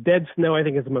 Dead Snow, I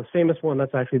think, is the most famous one.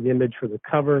 That's actually the image for the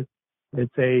cover.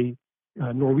 It's a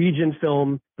Norwegian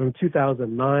film from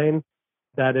 2009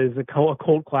 that is a cult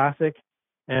classic,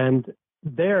 and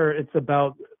there it's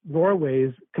about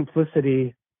Norway's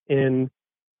complicity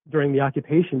during the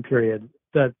occupation period.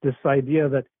 That this idea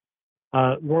that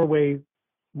Norway,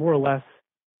 more or less,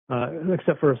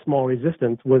 except for a small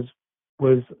resistance, was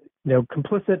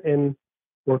complicit in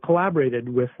or collaborated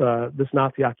with this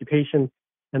Nazi occupation.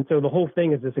 And so the whole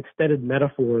thing is this extended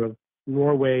metaphor of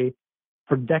Norway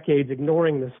for decades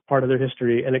ignoring this part of their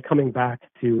history and it coming back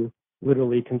to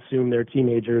literally consume their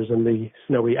teenagers in the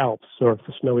snowy Alps or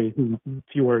the snowy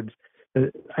fjords.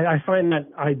 I find that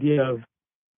idea of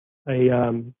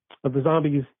the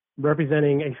zombies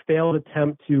representing a failed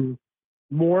attempt to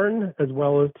mourn as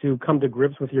well as to come to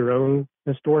grips with your own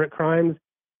historic crimes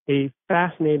a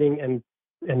fascinating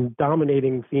and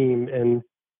dominating theme in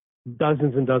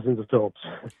dozens and dozens of films.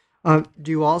 Do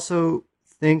you also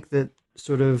think that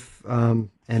sort of,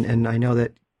 and I know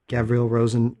that Gabriel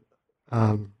Rosenfeld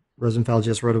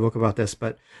just wrote a book about this,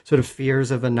 but sort of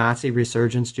fears of a Nazi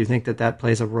resurgence, do you think that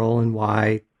plays a role in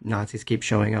why Nazis keep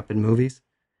showing up in movies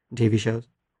and TV shows?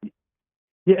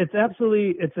 Yeah, it's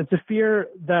absolutely, it's a fear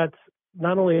that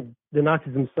not only the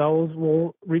Nazis themselves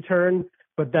will return,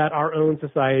 but that our own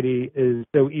society is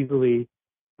so easily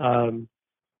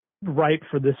ripe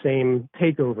for the same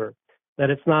takeover. that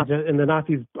it's not just, and the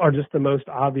Nazis are just the most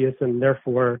obvious and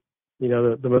therefore,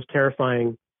 the most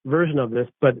terrifying version of this.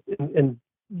 But and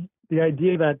the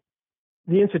idea that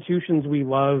the institutions we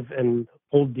love and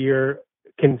hold dear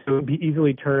can so be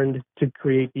easily turned to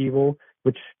create evil,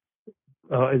 which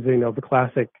is the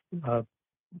classic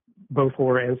both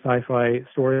horror and sci-fi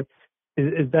story,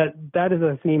 is that is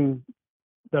a theme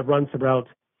that runs throughout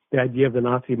the idea of the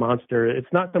Nazi monster.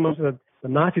 It's not so much that the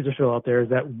Nazis are still out there, is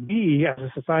that we as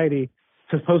a society,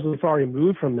 supposedly far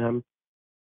removed from them,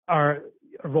 are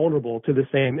vulnerable to the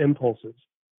same impulses.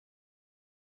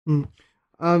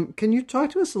 Can you talk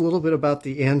to us a little bit about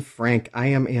the Anne Frank, I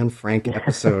Am Anne Frank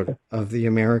episode of the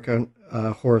American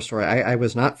Horror Story? I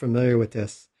was not familiar with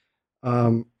this.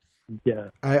 I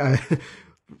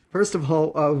first of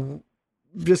all,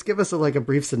 just give us a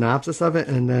brief synopsis of it,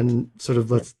 and then sort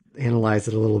of let's analyze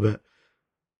it a little bit.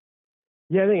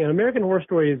 Yeah, I think American Horror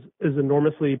Story is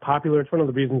enormously popular. It's one of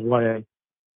the reasons why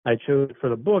I chose it for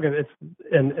the book,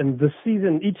 and the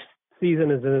season, each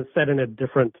season is set in a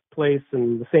different place,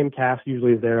 and the same cast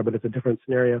usually is there, but it's a different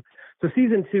scenario. So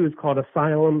season 2 is called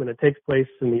Asylum, and it takes place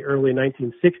in the early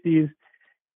 1960s.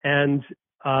 And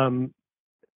an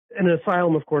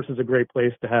asylum, of course, is a great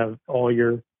place to have all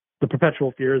the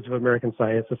perpetual fears of American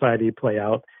society play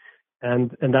out,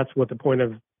 and that's what the point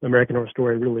of American Horror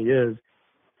Story really is.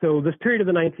 So this period of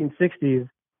the 1960s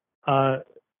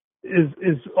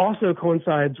is also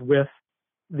coincides with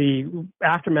the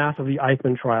aftermath of the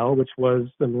Eichmann trial, which was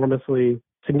enormously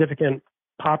significant,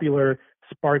 popular,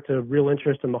 sparked a real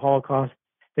interest in the Holocaust.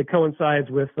 It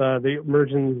coincides with the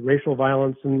emerging racial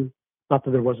violence, and not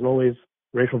that there wasn't always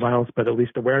racial violence, but at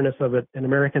least awareness of it in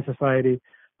American society.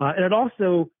 And it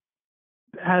also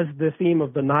has the theme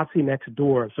of the Nazi next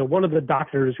door. So one of the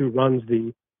doctors who runs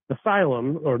the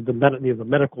asylum, or the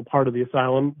medical part of the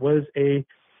asylum, was a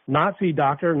Nazi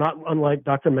doctor, not unlike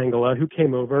Dr. Mengele, who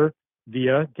came over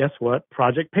via, guess what,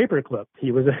 Project Paperclip.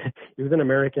 He was an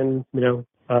American,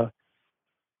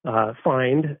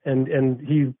 find, and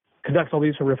he conducts all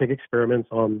these horrific experiments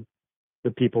on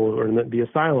the people who are in the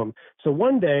asylum. So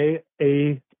one day,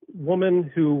 a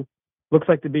woman who looks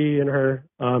like to be in her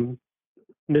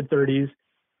mid-30s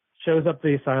shows up at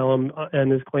the asylum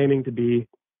and is claiming to be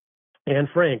Anne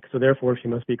Frank, so therefore she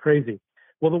must be crazy.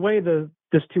 Well, the way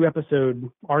this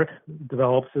 2-episode arc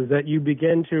develops is that you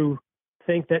begin to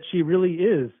think that she really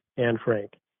is Anne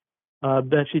Frank,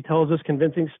 that she tells this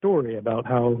convincing story about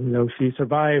how she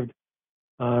survived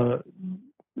the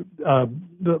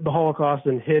Holocaust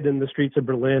and hid in the streets of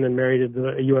Berlin and married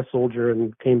a U.S. soldier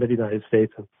and came to the United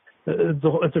States. And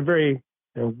it's a very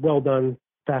well done,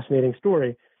 fascinating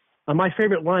story. My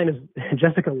favorite line is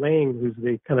Jessica Lange, who's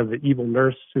the kind of the evil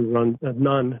nurse who runs,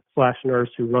 nun/nurse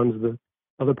who runs the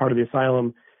other part of the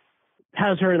asylum,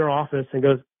 has her in her office and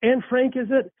goes, "Anne Frank, is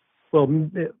it? Well,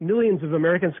 millions of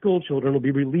American school children will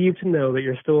be relieved to know that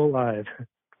you're still alive."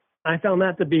 I found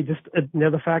that to be just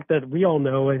the fact that we all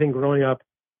know, I think, growing up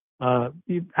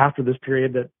after this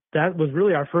period, that was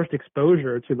really our first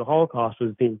exposure to the Holocaust,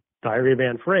 was the Diary of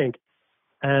Anne Frank.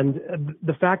 And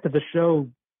the fact that the show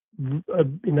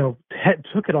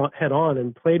took it head on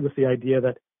and played with the idea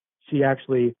that she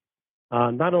actually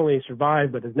not only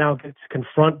survived, but is now gets to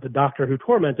confront the doctor who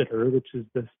tormented her, which is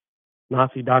this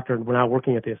Nazi doctor now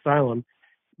working at the asylum,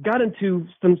 got into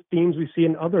some themes we see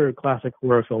in other classic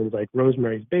horror films like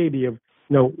Rosemary's Baby of,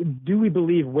 do we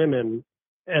believe women,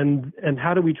 and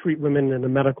how do we treat women in a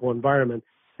medical environment?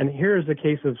 And here's a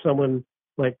case of someone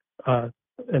like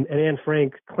and Anne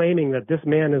Frank claiming that this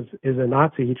man is a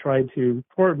Nazi. He tried to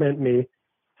torment me.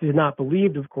 She's not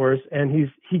believed, of course, and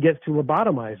he gets to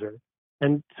lobotomize her,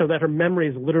 and so that her memory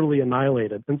is literally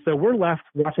annihilated. And so we're left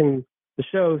watching the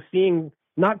show,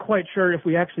 not quite sure if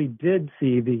we actually did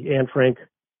see the Anne Frank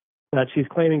that she's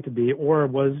claiming to be, or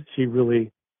was she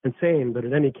really insane? But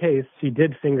in any case, she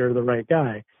did finger the right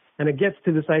guy, and it gets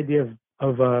to this idea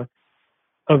of the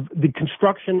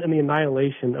construction and the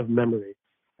annihilation of memory,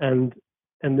 and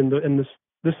in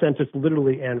this sense, it's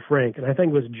literally Anne Frank. And I think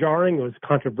it was jarring. It was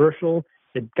controversial.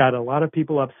 It got a lot of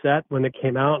people upset when it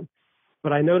came out.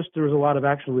 But I noticed there was a lot of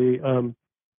actually,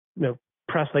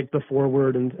 press like The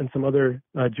Forward and some other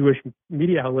Jewish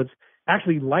media outlets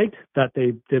actually liked that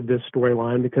they did this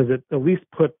storyline, because it at least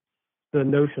put the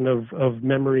notion of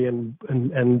memory and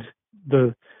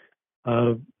the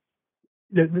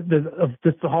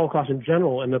Holocaust in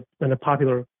general in a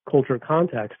popular culture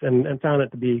context, and found it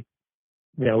to be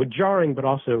jarring, but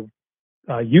also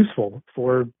useful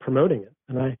for promoting it.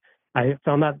 And I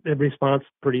found that response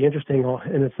pretty interesting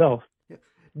in itself.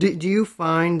 Do you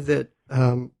find that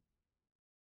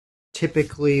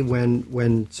typically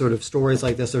when sort of stories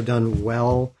like this are done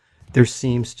well, there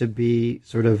seems to be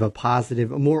sort of a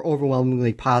more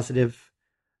overwhelmingly positive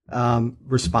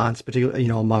response, particularly,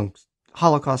 among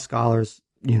Holocaust scholars,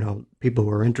 people who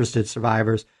are interested,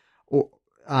 survivors. Or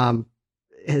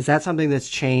is that something that's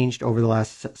changed over the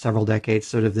last several decades?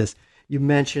 Sort of this, you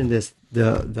mentioned this,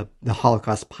 the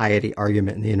Holocaust piety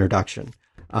argument in the introduction.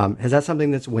 Has that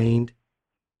something that's waned?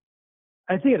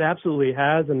 I think it absolutely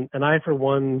has, and I, for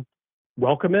one,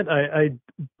 welcome it.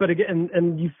 But again,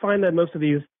 and you find that most of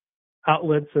these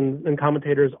outlets and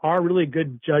commentators are really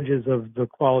good judges of the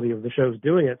quality of the shows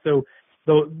doing it. So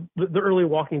the early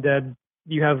Walking Dead,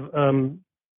 you have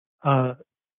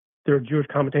there are Jewish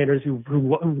commentators who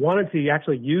wanted to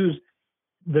actually use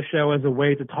the show as a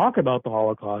way to talk about the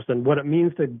Holocaust and what it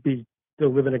means to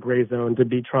live in a gray zone, to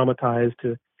be traumatized,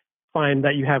 to find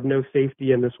that you have no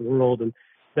safety in this world, and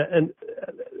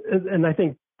I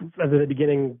think at the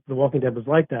beginning, The Walking Dead was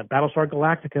like that. Battlestar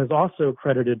Galactica is also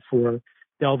credited for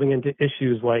delving into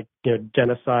issues like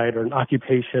genocide or an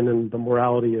occupation and the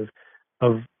morality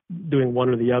of doing one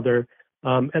or the other.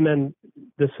 And then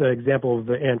this example of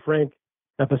the Anne Frank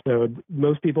episode,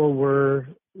 most people were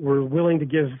willing to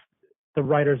give the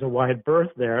writers a wide berth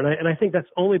there, and I think that's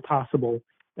only possible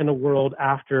in a world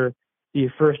after the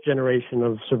first generation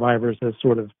of survivors has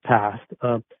sort of passed.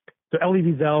 So Elie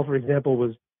Wiesel, for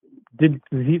example, did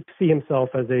see himself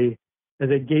as a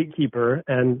gatekeeper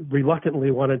and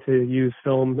reluctantly wanted to use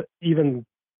film, even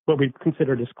what we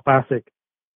considered as classic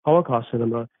Holocaust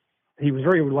cinema. He was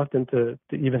very reluctant to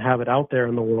even have it out there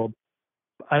in the world.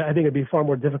 I think it'd be far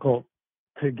more difficult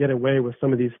to get away with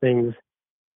some of these things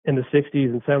in the 60s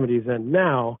and 70s and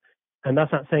now, and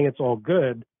that's not saying it's all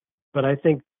good, but I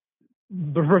think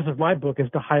the purpose of my book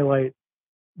is to highlight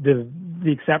the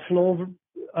exceptional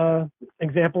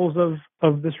examples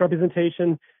of this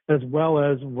representation, as well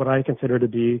as what I consider to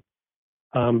be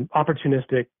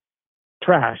opportunistic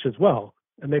trash as well.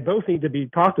 And they both need to be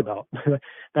talked about.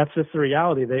 That's just the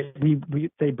reality.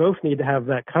 They both need to have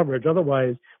that coverage.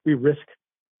 Otherwise, we risk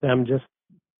them just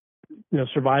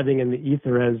surviving in the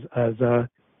ether as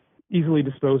easily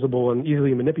disposable and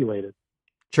easily manipulated.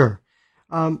 Sure.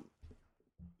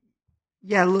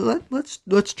 Yeah.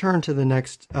 Let's turn to the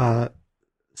next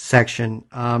section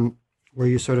where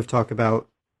you sort of talk about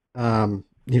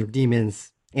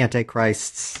demons,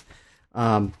 antichrists,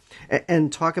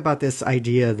 and talk about this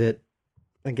idea that,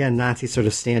 again, Nazis sort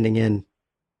of standing in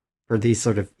for these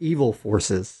sort of evil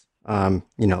forces.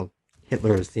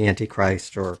 Hitler is the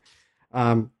Antichrist, or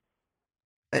I'm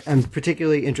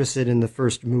particularly interested in the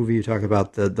first movie you talk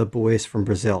about, the Boys from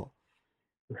Brazil.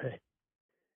 Right.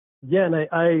 Yeah, and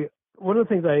I one of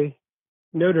the things I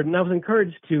noted, and I was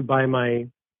encouraged to by my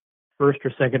first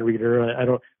or second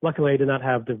reader. Luckily, I did not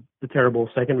have the terrible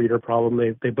second reader problem.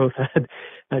 They both had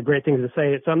great things to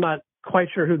say. So I'm not quite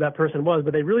sure who that person was,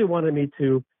 but they really wanted me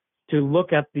to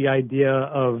look at the idea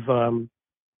of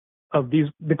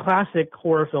the classic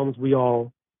horror films we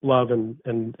all love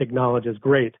and acknowledge as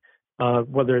great,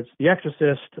 whether it's The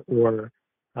Exorcist or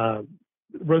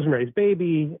Rosemary's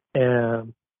Baby,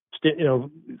 and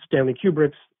Stanley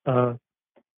Kubrick's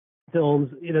films.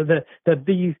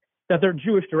 That they're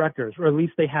Jewish directors, or at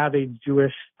least they have a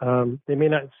Jewish. They may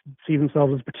not see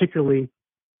themselves as particularly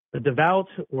devout,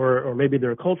 or maybe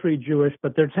they're culturally Jewish,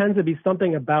 but there tends to be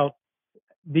something about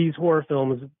these horror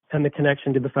films and the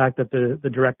connection to the fact that the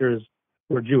directors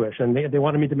were Jewish, and they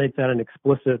wanted me to make that an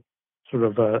explicit sort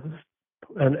of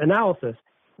an analysis.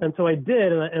 And so I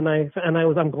did,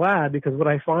 I'm glad, because what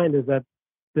I find is that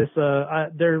this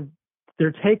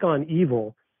their take on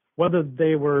evil, whether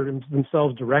they were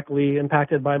themselves directly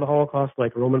impacted by the Holocaust,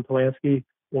 like Roman Polanski,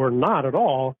 or not at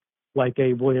all, like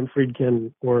a William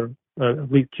Friedkin, or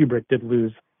Lee Kubrick did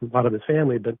lose a lot of his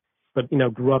family, but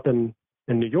grew up in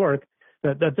New York.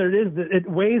 That it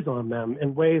weighs on them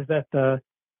in ways that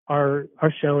are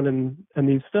shown in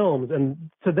these films,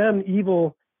 and to them,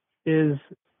 evil is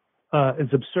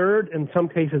absurd. In some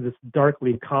cases, it's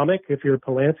darkly comic. If you're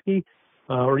Polanski,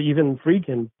 or even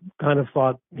Friedkin, kind of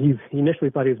thought he initially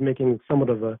thought he was making somewhat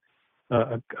of a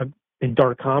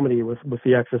dark comedy with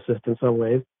The Exorcist in some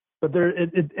ways, but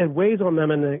it weighs on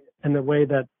them in a way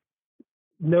that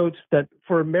notes that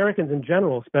for Americans in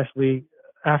general, especially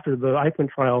after the Eichmann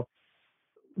trial,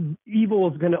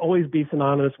 evil is going to always be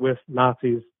synonymous with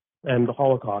Nazis and the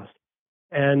Holocaust.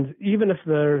 And even if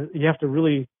you have to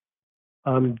really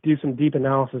do some deep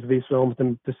analysis of these films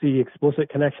to see explicit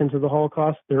connections to the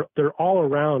Holocaust, they're all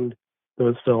around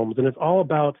those films, and it's all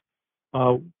about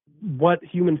what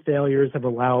human failures have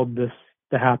allowed this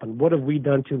to happen. What have we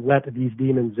done to let these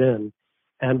demons in,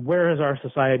 and where has our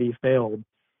society failed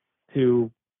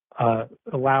to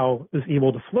allow this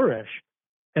evil to flourish?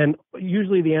 And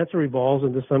usually the answer revolves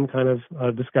into some kind of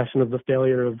discussion of the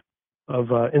failure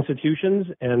of institutions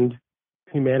and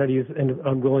humanity's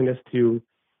unwillingness to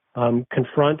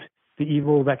confront the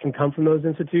evil that can come from those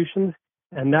institutions.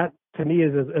 And that, to me,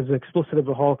 is as explicit of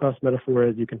a Holocaust metaphor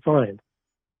as you can find.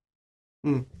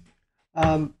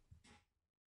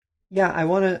 Yeah, I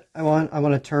want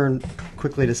to turn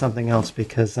quickly to something else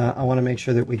because I want to make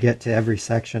sure that we get to every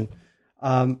section.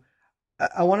 I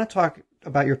want to talk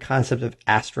about your concept of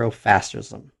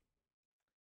astrofascism.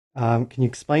 Can you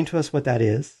explain to us what that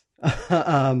is?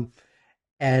 And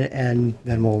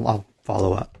then I'll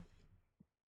follow up.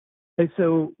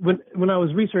 So when I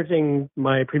was researching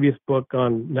my previous book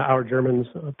on Our Germans,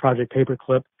 Project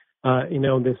Paperclip,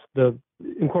 the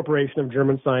incorporation of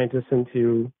German scientists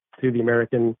into the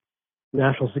American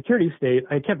national security state,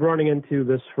 I kept running into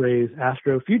this phrase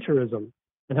astrofuturism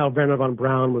and how Wernher von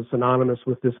Braun was synonymous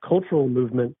with this cultural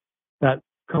movement that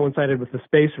coincided with the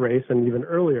space race and even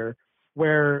earlier,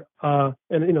 where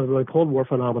the Cold War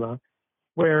phenomena,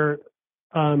 where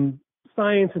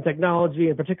science and technology,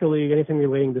 and particularly anything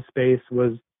relating to space,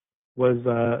 was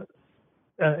a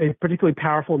particularly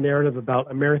powerful narrative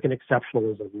about American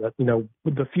exceptionalism. That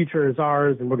the future is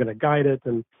ours and we're going to guide it.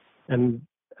 And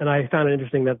I found it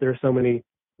interesting that there are so many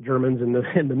Germans in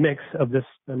the mix of this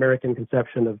American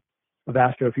conception of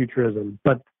astrofuturism.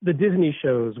 But the Disney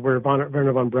shows where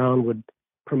Wernher von Braun would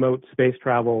promote space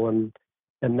travel and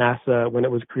NASA when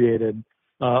it was created.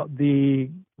 The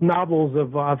novels of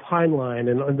Heinlein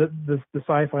and the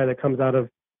sci-fi that comes out of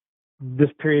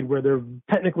this period where they're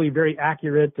technically very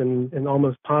accurate and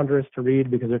almost ponderous to read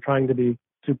because they're trying to be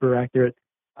super accurate,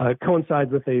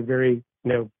 coincides with a very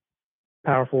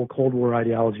powerful Cold War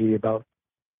ideology about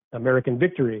American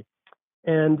victory.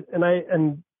 And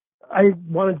I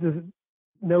wanted to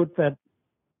note that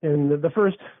in the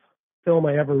first film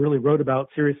I ever really wrote about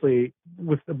seriously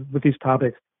with these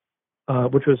topics,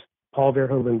 which was Paul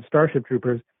Verhoeven's Starship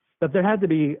Troopers, that there had to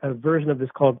be a version of this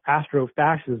called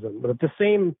astrofascism. But the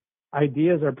same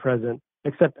ideas are present,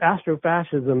 except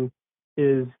astrofascism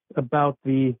is about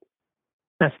the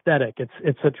aesthetic.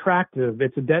 It's attractive.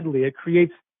 It's deadly. It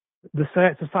creates the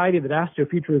society that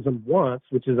astrofuturism wants,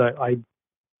 which is a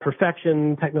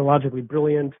perfection, technologically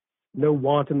brilliant, no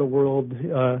want in the world,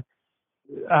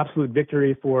 absolute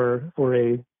victory for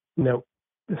a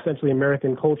essentially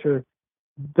American culture.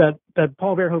 That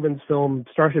Paul Verhoeven's film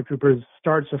Starship Troopers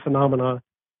starts a phenomena,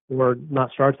 or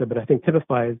not starts it, but I think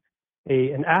typifies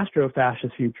an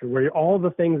astrofascist future where all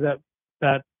the things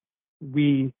that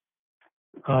we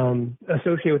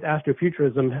associate with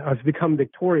astrofuturism have become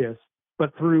victorious,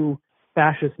 but through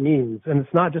fascist means. And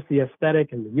it's not just the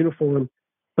aesthetic and the uniform,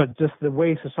 but just the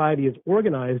way society is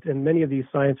organized in many of these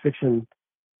science fiction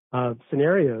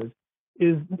scenarios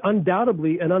is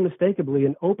undoubtedly and unmistakably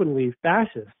and openly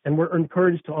fascist. And we're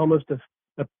encouraged to almost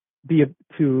be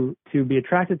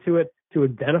attracted to it, to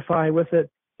identify with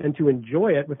it, and to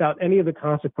enjoy it without any of the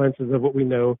consequences of what we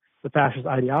know the fascist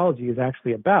ideology is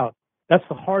actually about. That's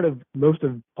the heart of most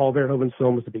of Paul Verhoeven's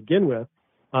films to begin with.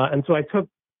 And so I took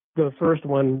the first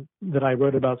one that I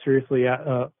wrote about seriously,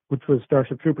 which was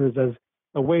Starship Troopers, as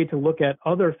a way to look at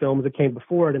other films that came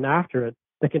before it and after it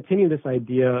that continue this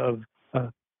idea of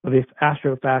this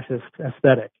astrofascist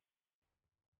aesthetic.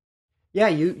 Yeah,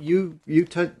 you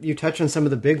touch on some of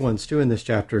the big ones too in this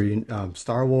chapter.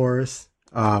 Star Wars,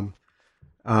 and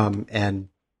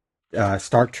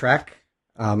Star Trek.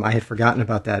 I had forgotten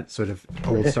about that sort of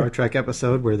old Star Trek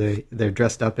episode where they're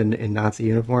dressed up in Nazi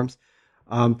uniforms.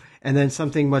 And then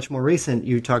something much more recent,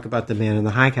 you talk about The Man in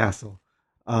the High Castle.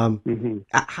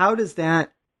 How does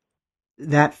that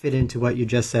fit into what you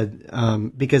just said?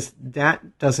 Because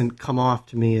that doesn't come off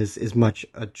to me as much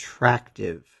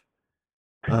attractive.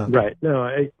 Right. No,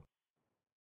 I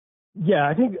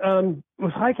think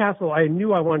with High Castle, I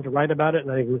knew I wanted to write about it,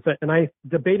 and I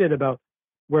debated about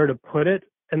where to put it.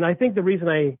 And I think the reason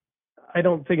I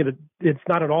don't think it's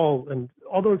not at all, and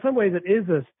although in some ways it is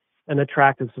an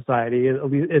attractive society,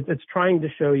 it's trying to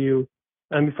show you,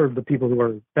 for the people who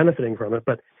are benefiting from it,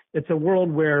 but it's a world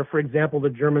where, for example, the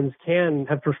Germans can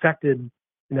have perfected,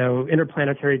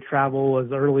 interplanetary travel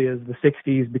as early as the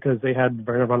 60s because they had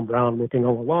Wernher von Braun working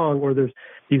all along, or there's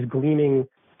these gleaming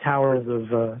towers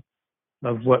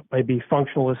of what might be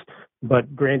functionalist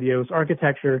but grandiose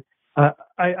architecture.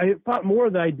 I thought more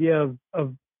of the idea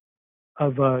of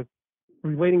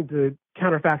relating to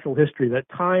counterfactual history, that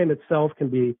time itself can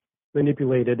be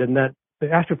manipulated, and that the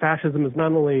astrofascism is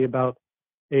not only about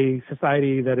a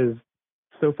society that is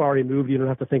so far removed you don't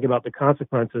have to think about the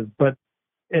consequences, but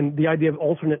and the idea of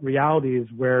alternate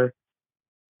realities where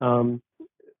the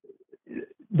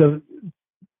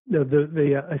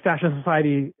a fascist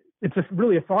society, it's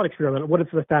really a thought experiment. What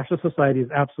if the fascist society is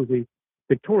absolutely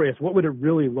victorious? What would it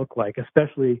really look like,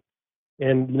 especially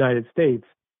in the United States?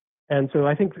 And so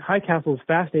I think High Castle is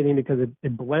fascinating because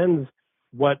it blends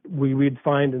what we'd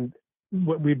find and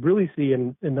what we'd really see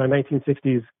in the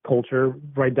 1960s culture,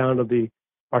 right down to the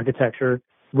architecture,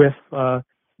 with the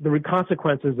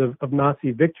consequences of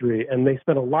Nazi victory. And they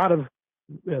spent a lot of,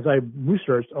 as I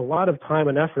researched, a lot of time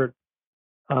and effort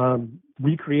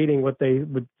recreating what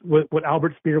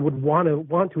Albert Speer would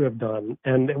want to have done,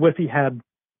 and if he had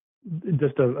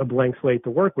just a blank slate to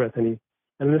work with, and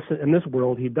in this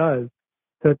world he does.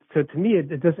 So to me,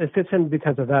 it fits in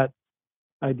because of that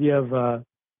idea of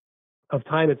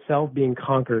time itself being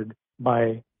conquered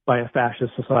by a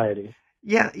fascist society.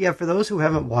 Yeah. For those who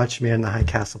haven't watched Man in the High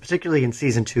Castle, particularly in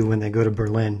season 2 when they go to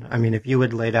Berlin, I mean, if you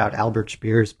had laid out Albert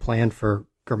Speer's plan for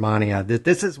Germania,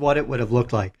 this is what it would have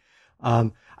looked like.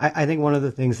 I think one of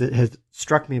the things that has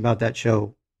struck me about that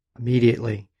show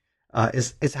immediately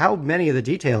is how many of the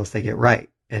details they get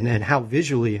right, and how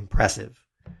visually impressive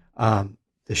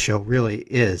the show really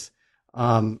is.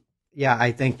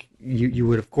 I think you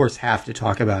would, of course, have to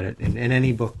talk about it in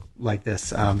any book like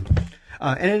this. And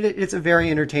it's a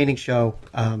very entertaining show,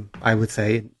 I would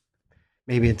say,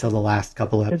 maybe until the last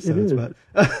couple episodes. But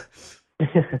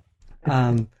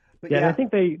I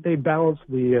think they balance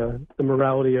the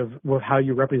morality of how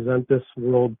you represent this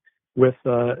world with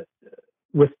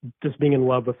just being in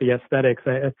love with the aesthetics.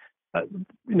 I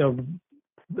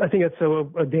think it's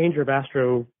a danger of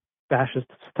Astro-fascist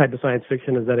type of science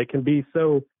fiction is that it can be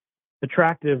so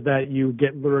attractive that you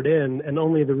get lured in, and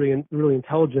only the really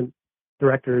intelligent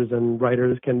directors and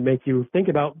writers can make you think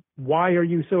about why are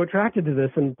you so attracted to this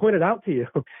and point it out to you.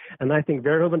 And I think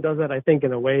Verhoeven does that. I think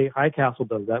in a way High Castle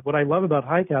does that. What I love about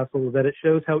High Castle is that it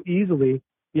shows how easily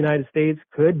the United States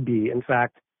could be, in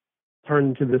fact,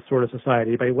 turned into this sort of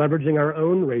society by leveraging our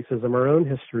own racism, our own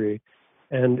history,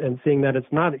 and seeing that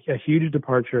it's not a huge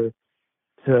departure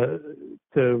to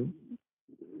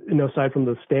aside from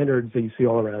the standards that you see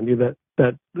all around you,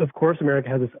 that of course America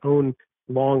has its own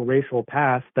long racial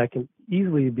past that can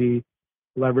easily be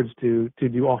leveraged to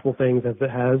do awful things as it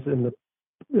has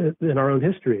in our own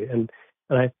history. And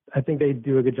I think they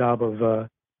do a good job of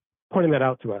pointing that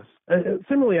out to us.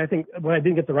 Similarly, I think what I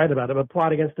didn't get to write about it, but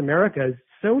Plot Against America is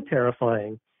so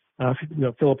terrifying.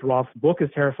 Philip Roth's book is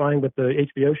terrifying, but the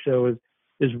HBO show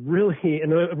is really,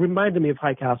 and it reminded me of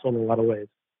High Castle in a lot of ways.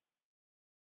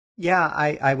 Yeah,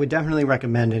 I would definitely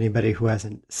recommend anybody who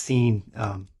hasn't seen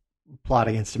Plot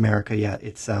Against America yet.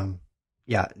 It's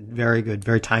very good,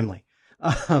 very timely.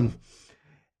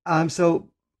 So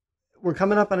we're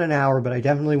coming up on an hour, but I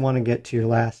definitely want to get to your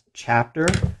last chapter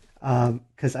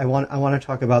because I want to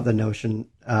talk about the notion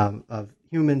of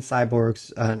human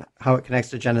cyborgs and how it connects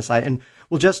to genocide, and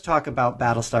we'll just talk about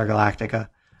Battlestar Galactica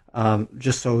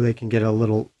just so we can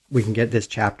get this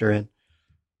chapter in.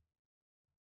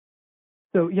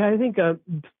 So yeah, I think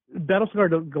Battlestar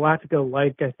Galactica,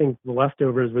 like I think The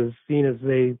Leftovers, was seen as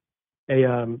a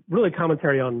really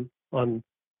commentary on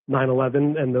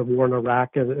 9/11 and the war in Iraq,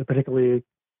 and particularly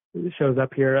shows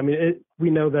up here. I mean, we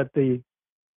know that the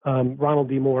Ronald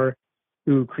D. Moore,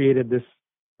 who created this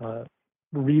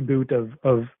reboot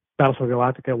of Battlestar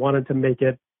Galactica, wanted to make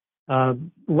it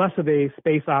less of a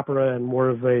space opera and more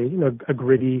of a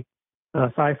gritty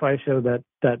sci-fi show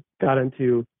that got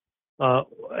into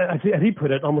as he put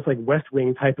it, almost like West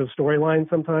Wing type of storyline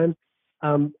sometimes.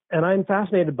 And I'm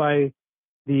fascinated by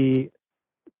the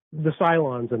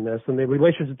Cylons in this and the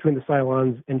relations between the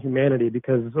Cylons and humanity,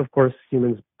 because of course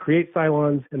humans create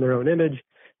Cylons in their own image,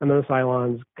 and then the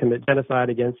Cylons commit genocide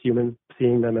against humans,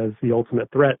 seeing them as the ultimate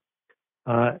threat.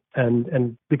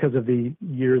 And because of the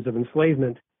years of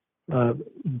enslavement,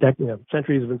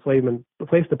 centuries of enslavement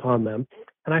placed upon them.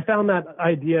 And I found that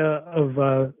idea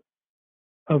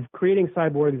of creating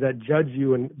cyborgs that judge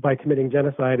you by committing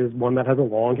genocide is one that has a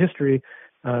long history,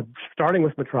 starting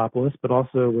with Metropolis, but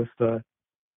also with the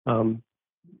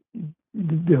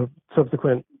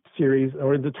subsequent series,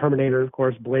 or the Terminator, of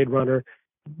course, Blade Runner.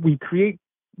 We create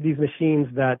these machines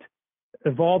that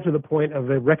evolve to the point of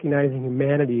recognizing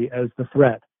humanity as the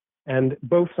threat. And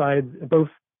both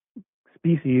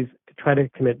species try to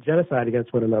commit genocide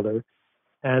against one another.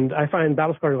 And I find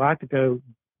Battlestar Galactica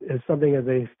is something as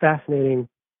a fascinating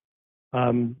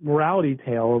morality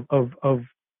tale of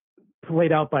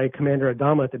laid out by Commander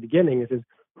Adama at the beginning. It says,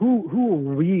 who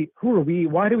are we?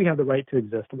 Why do we have the right to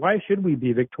exist? Why should we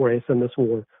be victorious in this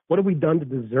war? What have we done to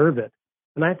deserve it?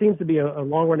 And that seems to be a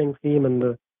long-running theme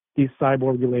in these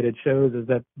cyborg-related shows, is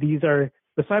that the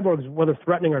cyborgs, whether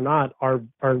threatening or not, are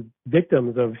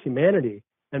victims of humanity.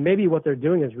 And maybe what they're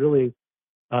doing is really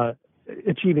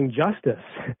achieving justice.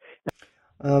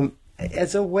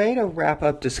 As a way to wrap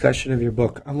up discussion of your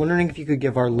book, I'm wondering if you could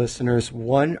give our listeners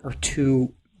one or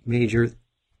two major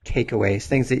takeaways,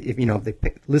 things that if they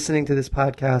listening to this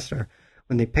podcast or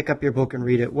when they pick up your book and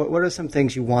read it, what are some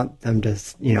things you want them to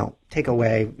take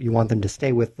away? You want them to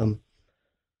stay with them?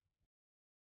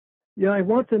 Yeah, I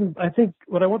think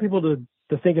what I want people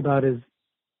to think about is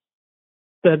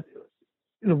that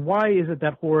why is it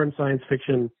that horror and science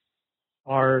fiction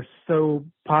are so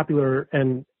popular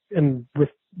and with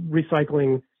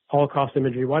recycling Holocaust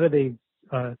imagery? Why do they?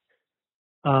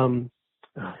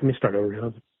 Let me start over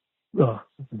here. Oh,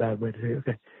 that's a bad way to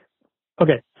say it.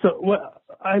 Okay. So what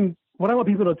I want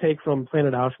people to take from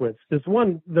Planet Auschwitz is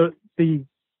one, the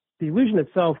illusion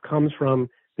itself comes from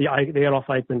the Adolf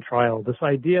Eichmann trial. This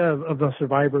idea of the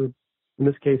survivor, in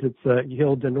this case it's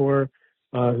Yehiel Danor,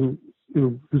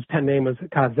 whose pen name was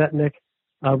Kazetnik,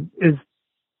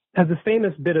 has this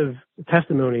famous bit of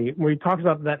testimony where he talks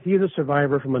about that he is a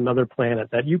survivor from another planet,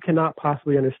 that you cannot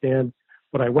possibly understand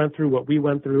what I went through, what we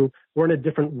went through. We're in a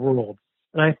different world.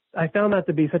 And I found that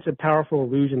to be such a powerful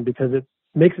illusion because it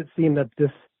makes it seem that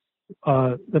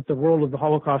that the world of the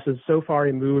Holocaust is so far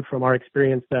removed from our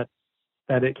experience that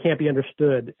it can't be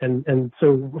understood. And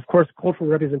so, of course, cultural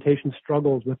representation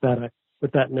struggles with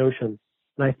that notion.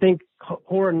 And I think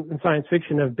horror and science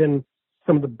fiction have been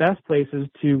some of the best places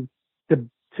to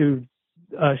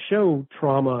show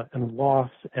trauma and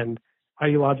loss and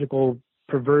ideological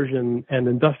perversion and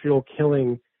industrial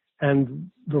killing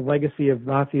and the legacy of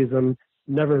Nazism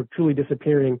never truly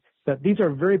disappearing, that these are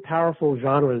very powerful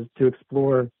genres to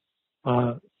explore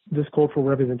this cultural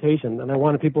representation. And I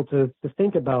wanted people to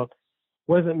think about,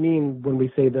 what does it mean when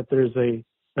we say that there's a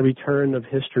return of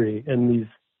history in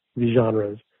these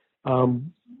genres?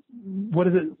 What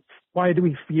is it? Why do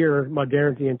we fear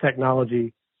modernity and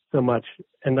technology so much?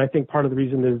 And I think part of the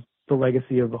reason is the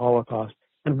legacy of the Holocaust.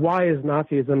 And why is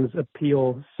Nazism's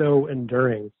appeal so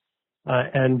enduring?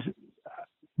 And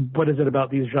what is it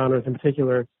about these genres in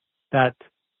particular that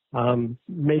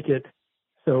make it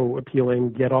so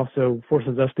appealing, yet also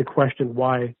forces us to question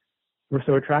why we're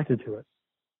so attracted to it?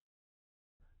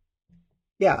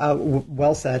 Yeah,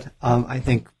 well said. I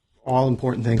think all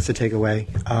important things to take away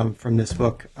from this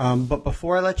book. But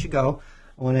before I let you go,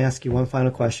 I want to ask you one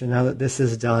final question. Now that this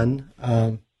is done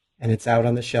and it's out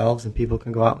on the shelves and people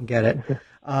can go out and get it,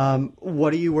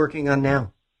 what are you working on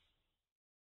now?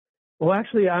 Well,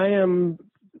 actually, I am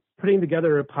putting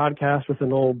together a podcast with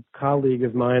an old colleague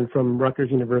of mine from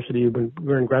Rutgers University when we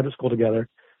were in graduate school together,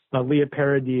 Leah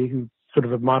Paradis, who's sort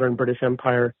of a modern British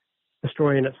Empire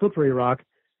historian at Slippery Rock.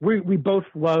 We both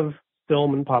love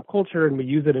film and pop culture, and we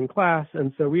use it in class.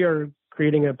 And so we are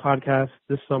creating a podcast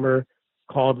this summer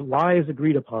called Lies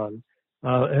Agreed Upon,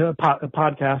 a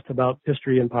podcast about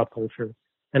history and pop culture.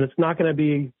 And it's not going to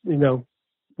be,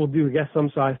 we'll do, I guess, some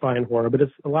sci-fi and horror, but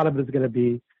a lot of it is going to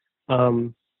be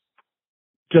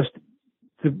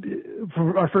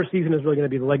for our first season is really going to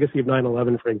be the legacy of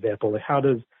 9/11, for example. Like, how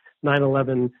does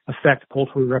 9/11 affect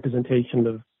cultural representation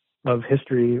of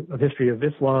history of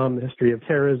Islam, the history of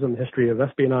terrorism, the history of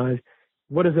espionage?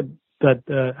 What is it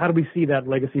that, how do we see that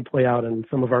legacy play out in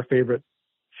some of our favorite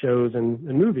shows and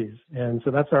movies? And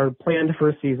so that's our planned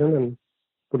first season, and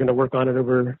we're going to work on it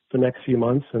over the next few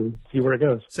months and see where it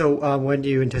goes. So when do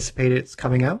you anticipate it's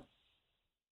coming out?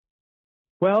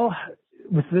 Well,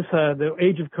 with this, the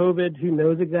age of COVID, who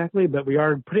knows exactly, but we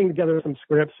are putting together some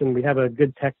scripts, and we have a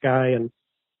good tech guy, and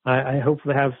I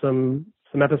hopefully have some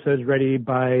episodes ready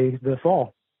by the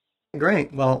fall.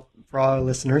 Great. Well, for all our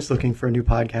listeners looking for a new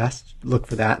podcast, look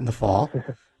for that in the fall.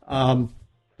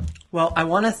 Well, I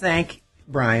want to thank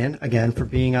Brian again for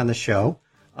being on the show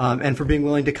and for being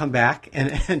willing to come back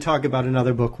and talk about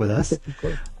another book with us.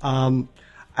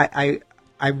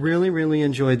 I really, really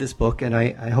enjoyed this book, and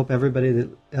I hope everybody that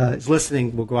is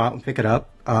listening will go out and pick it up.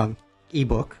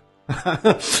 Ebook.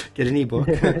 Get an ebook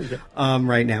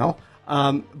right now.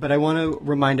 But I want to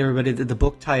remind everybody that the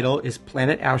book title is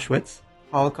Planet Auschwitz,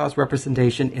 Holocaust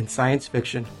Representation in Science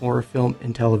Fiction, Horror Film,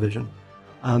 and Television.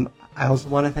 I also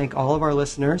want to thank all of our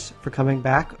listeners for coming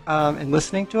back and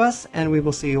listening to us, and we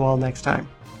will see you all next time.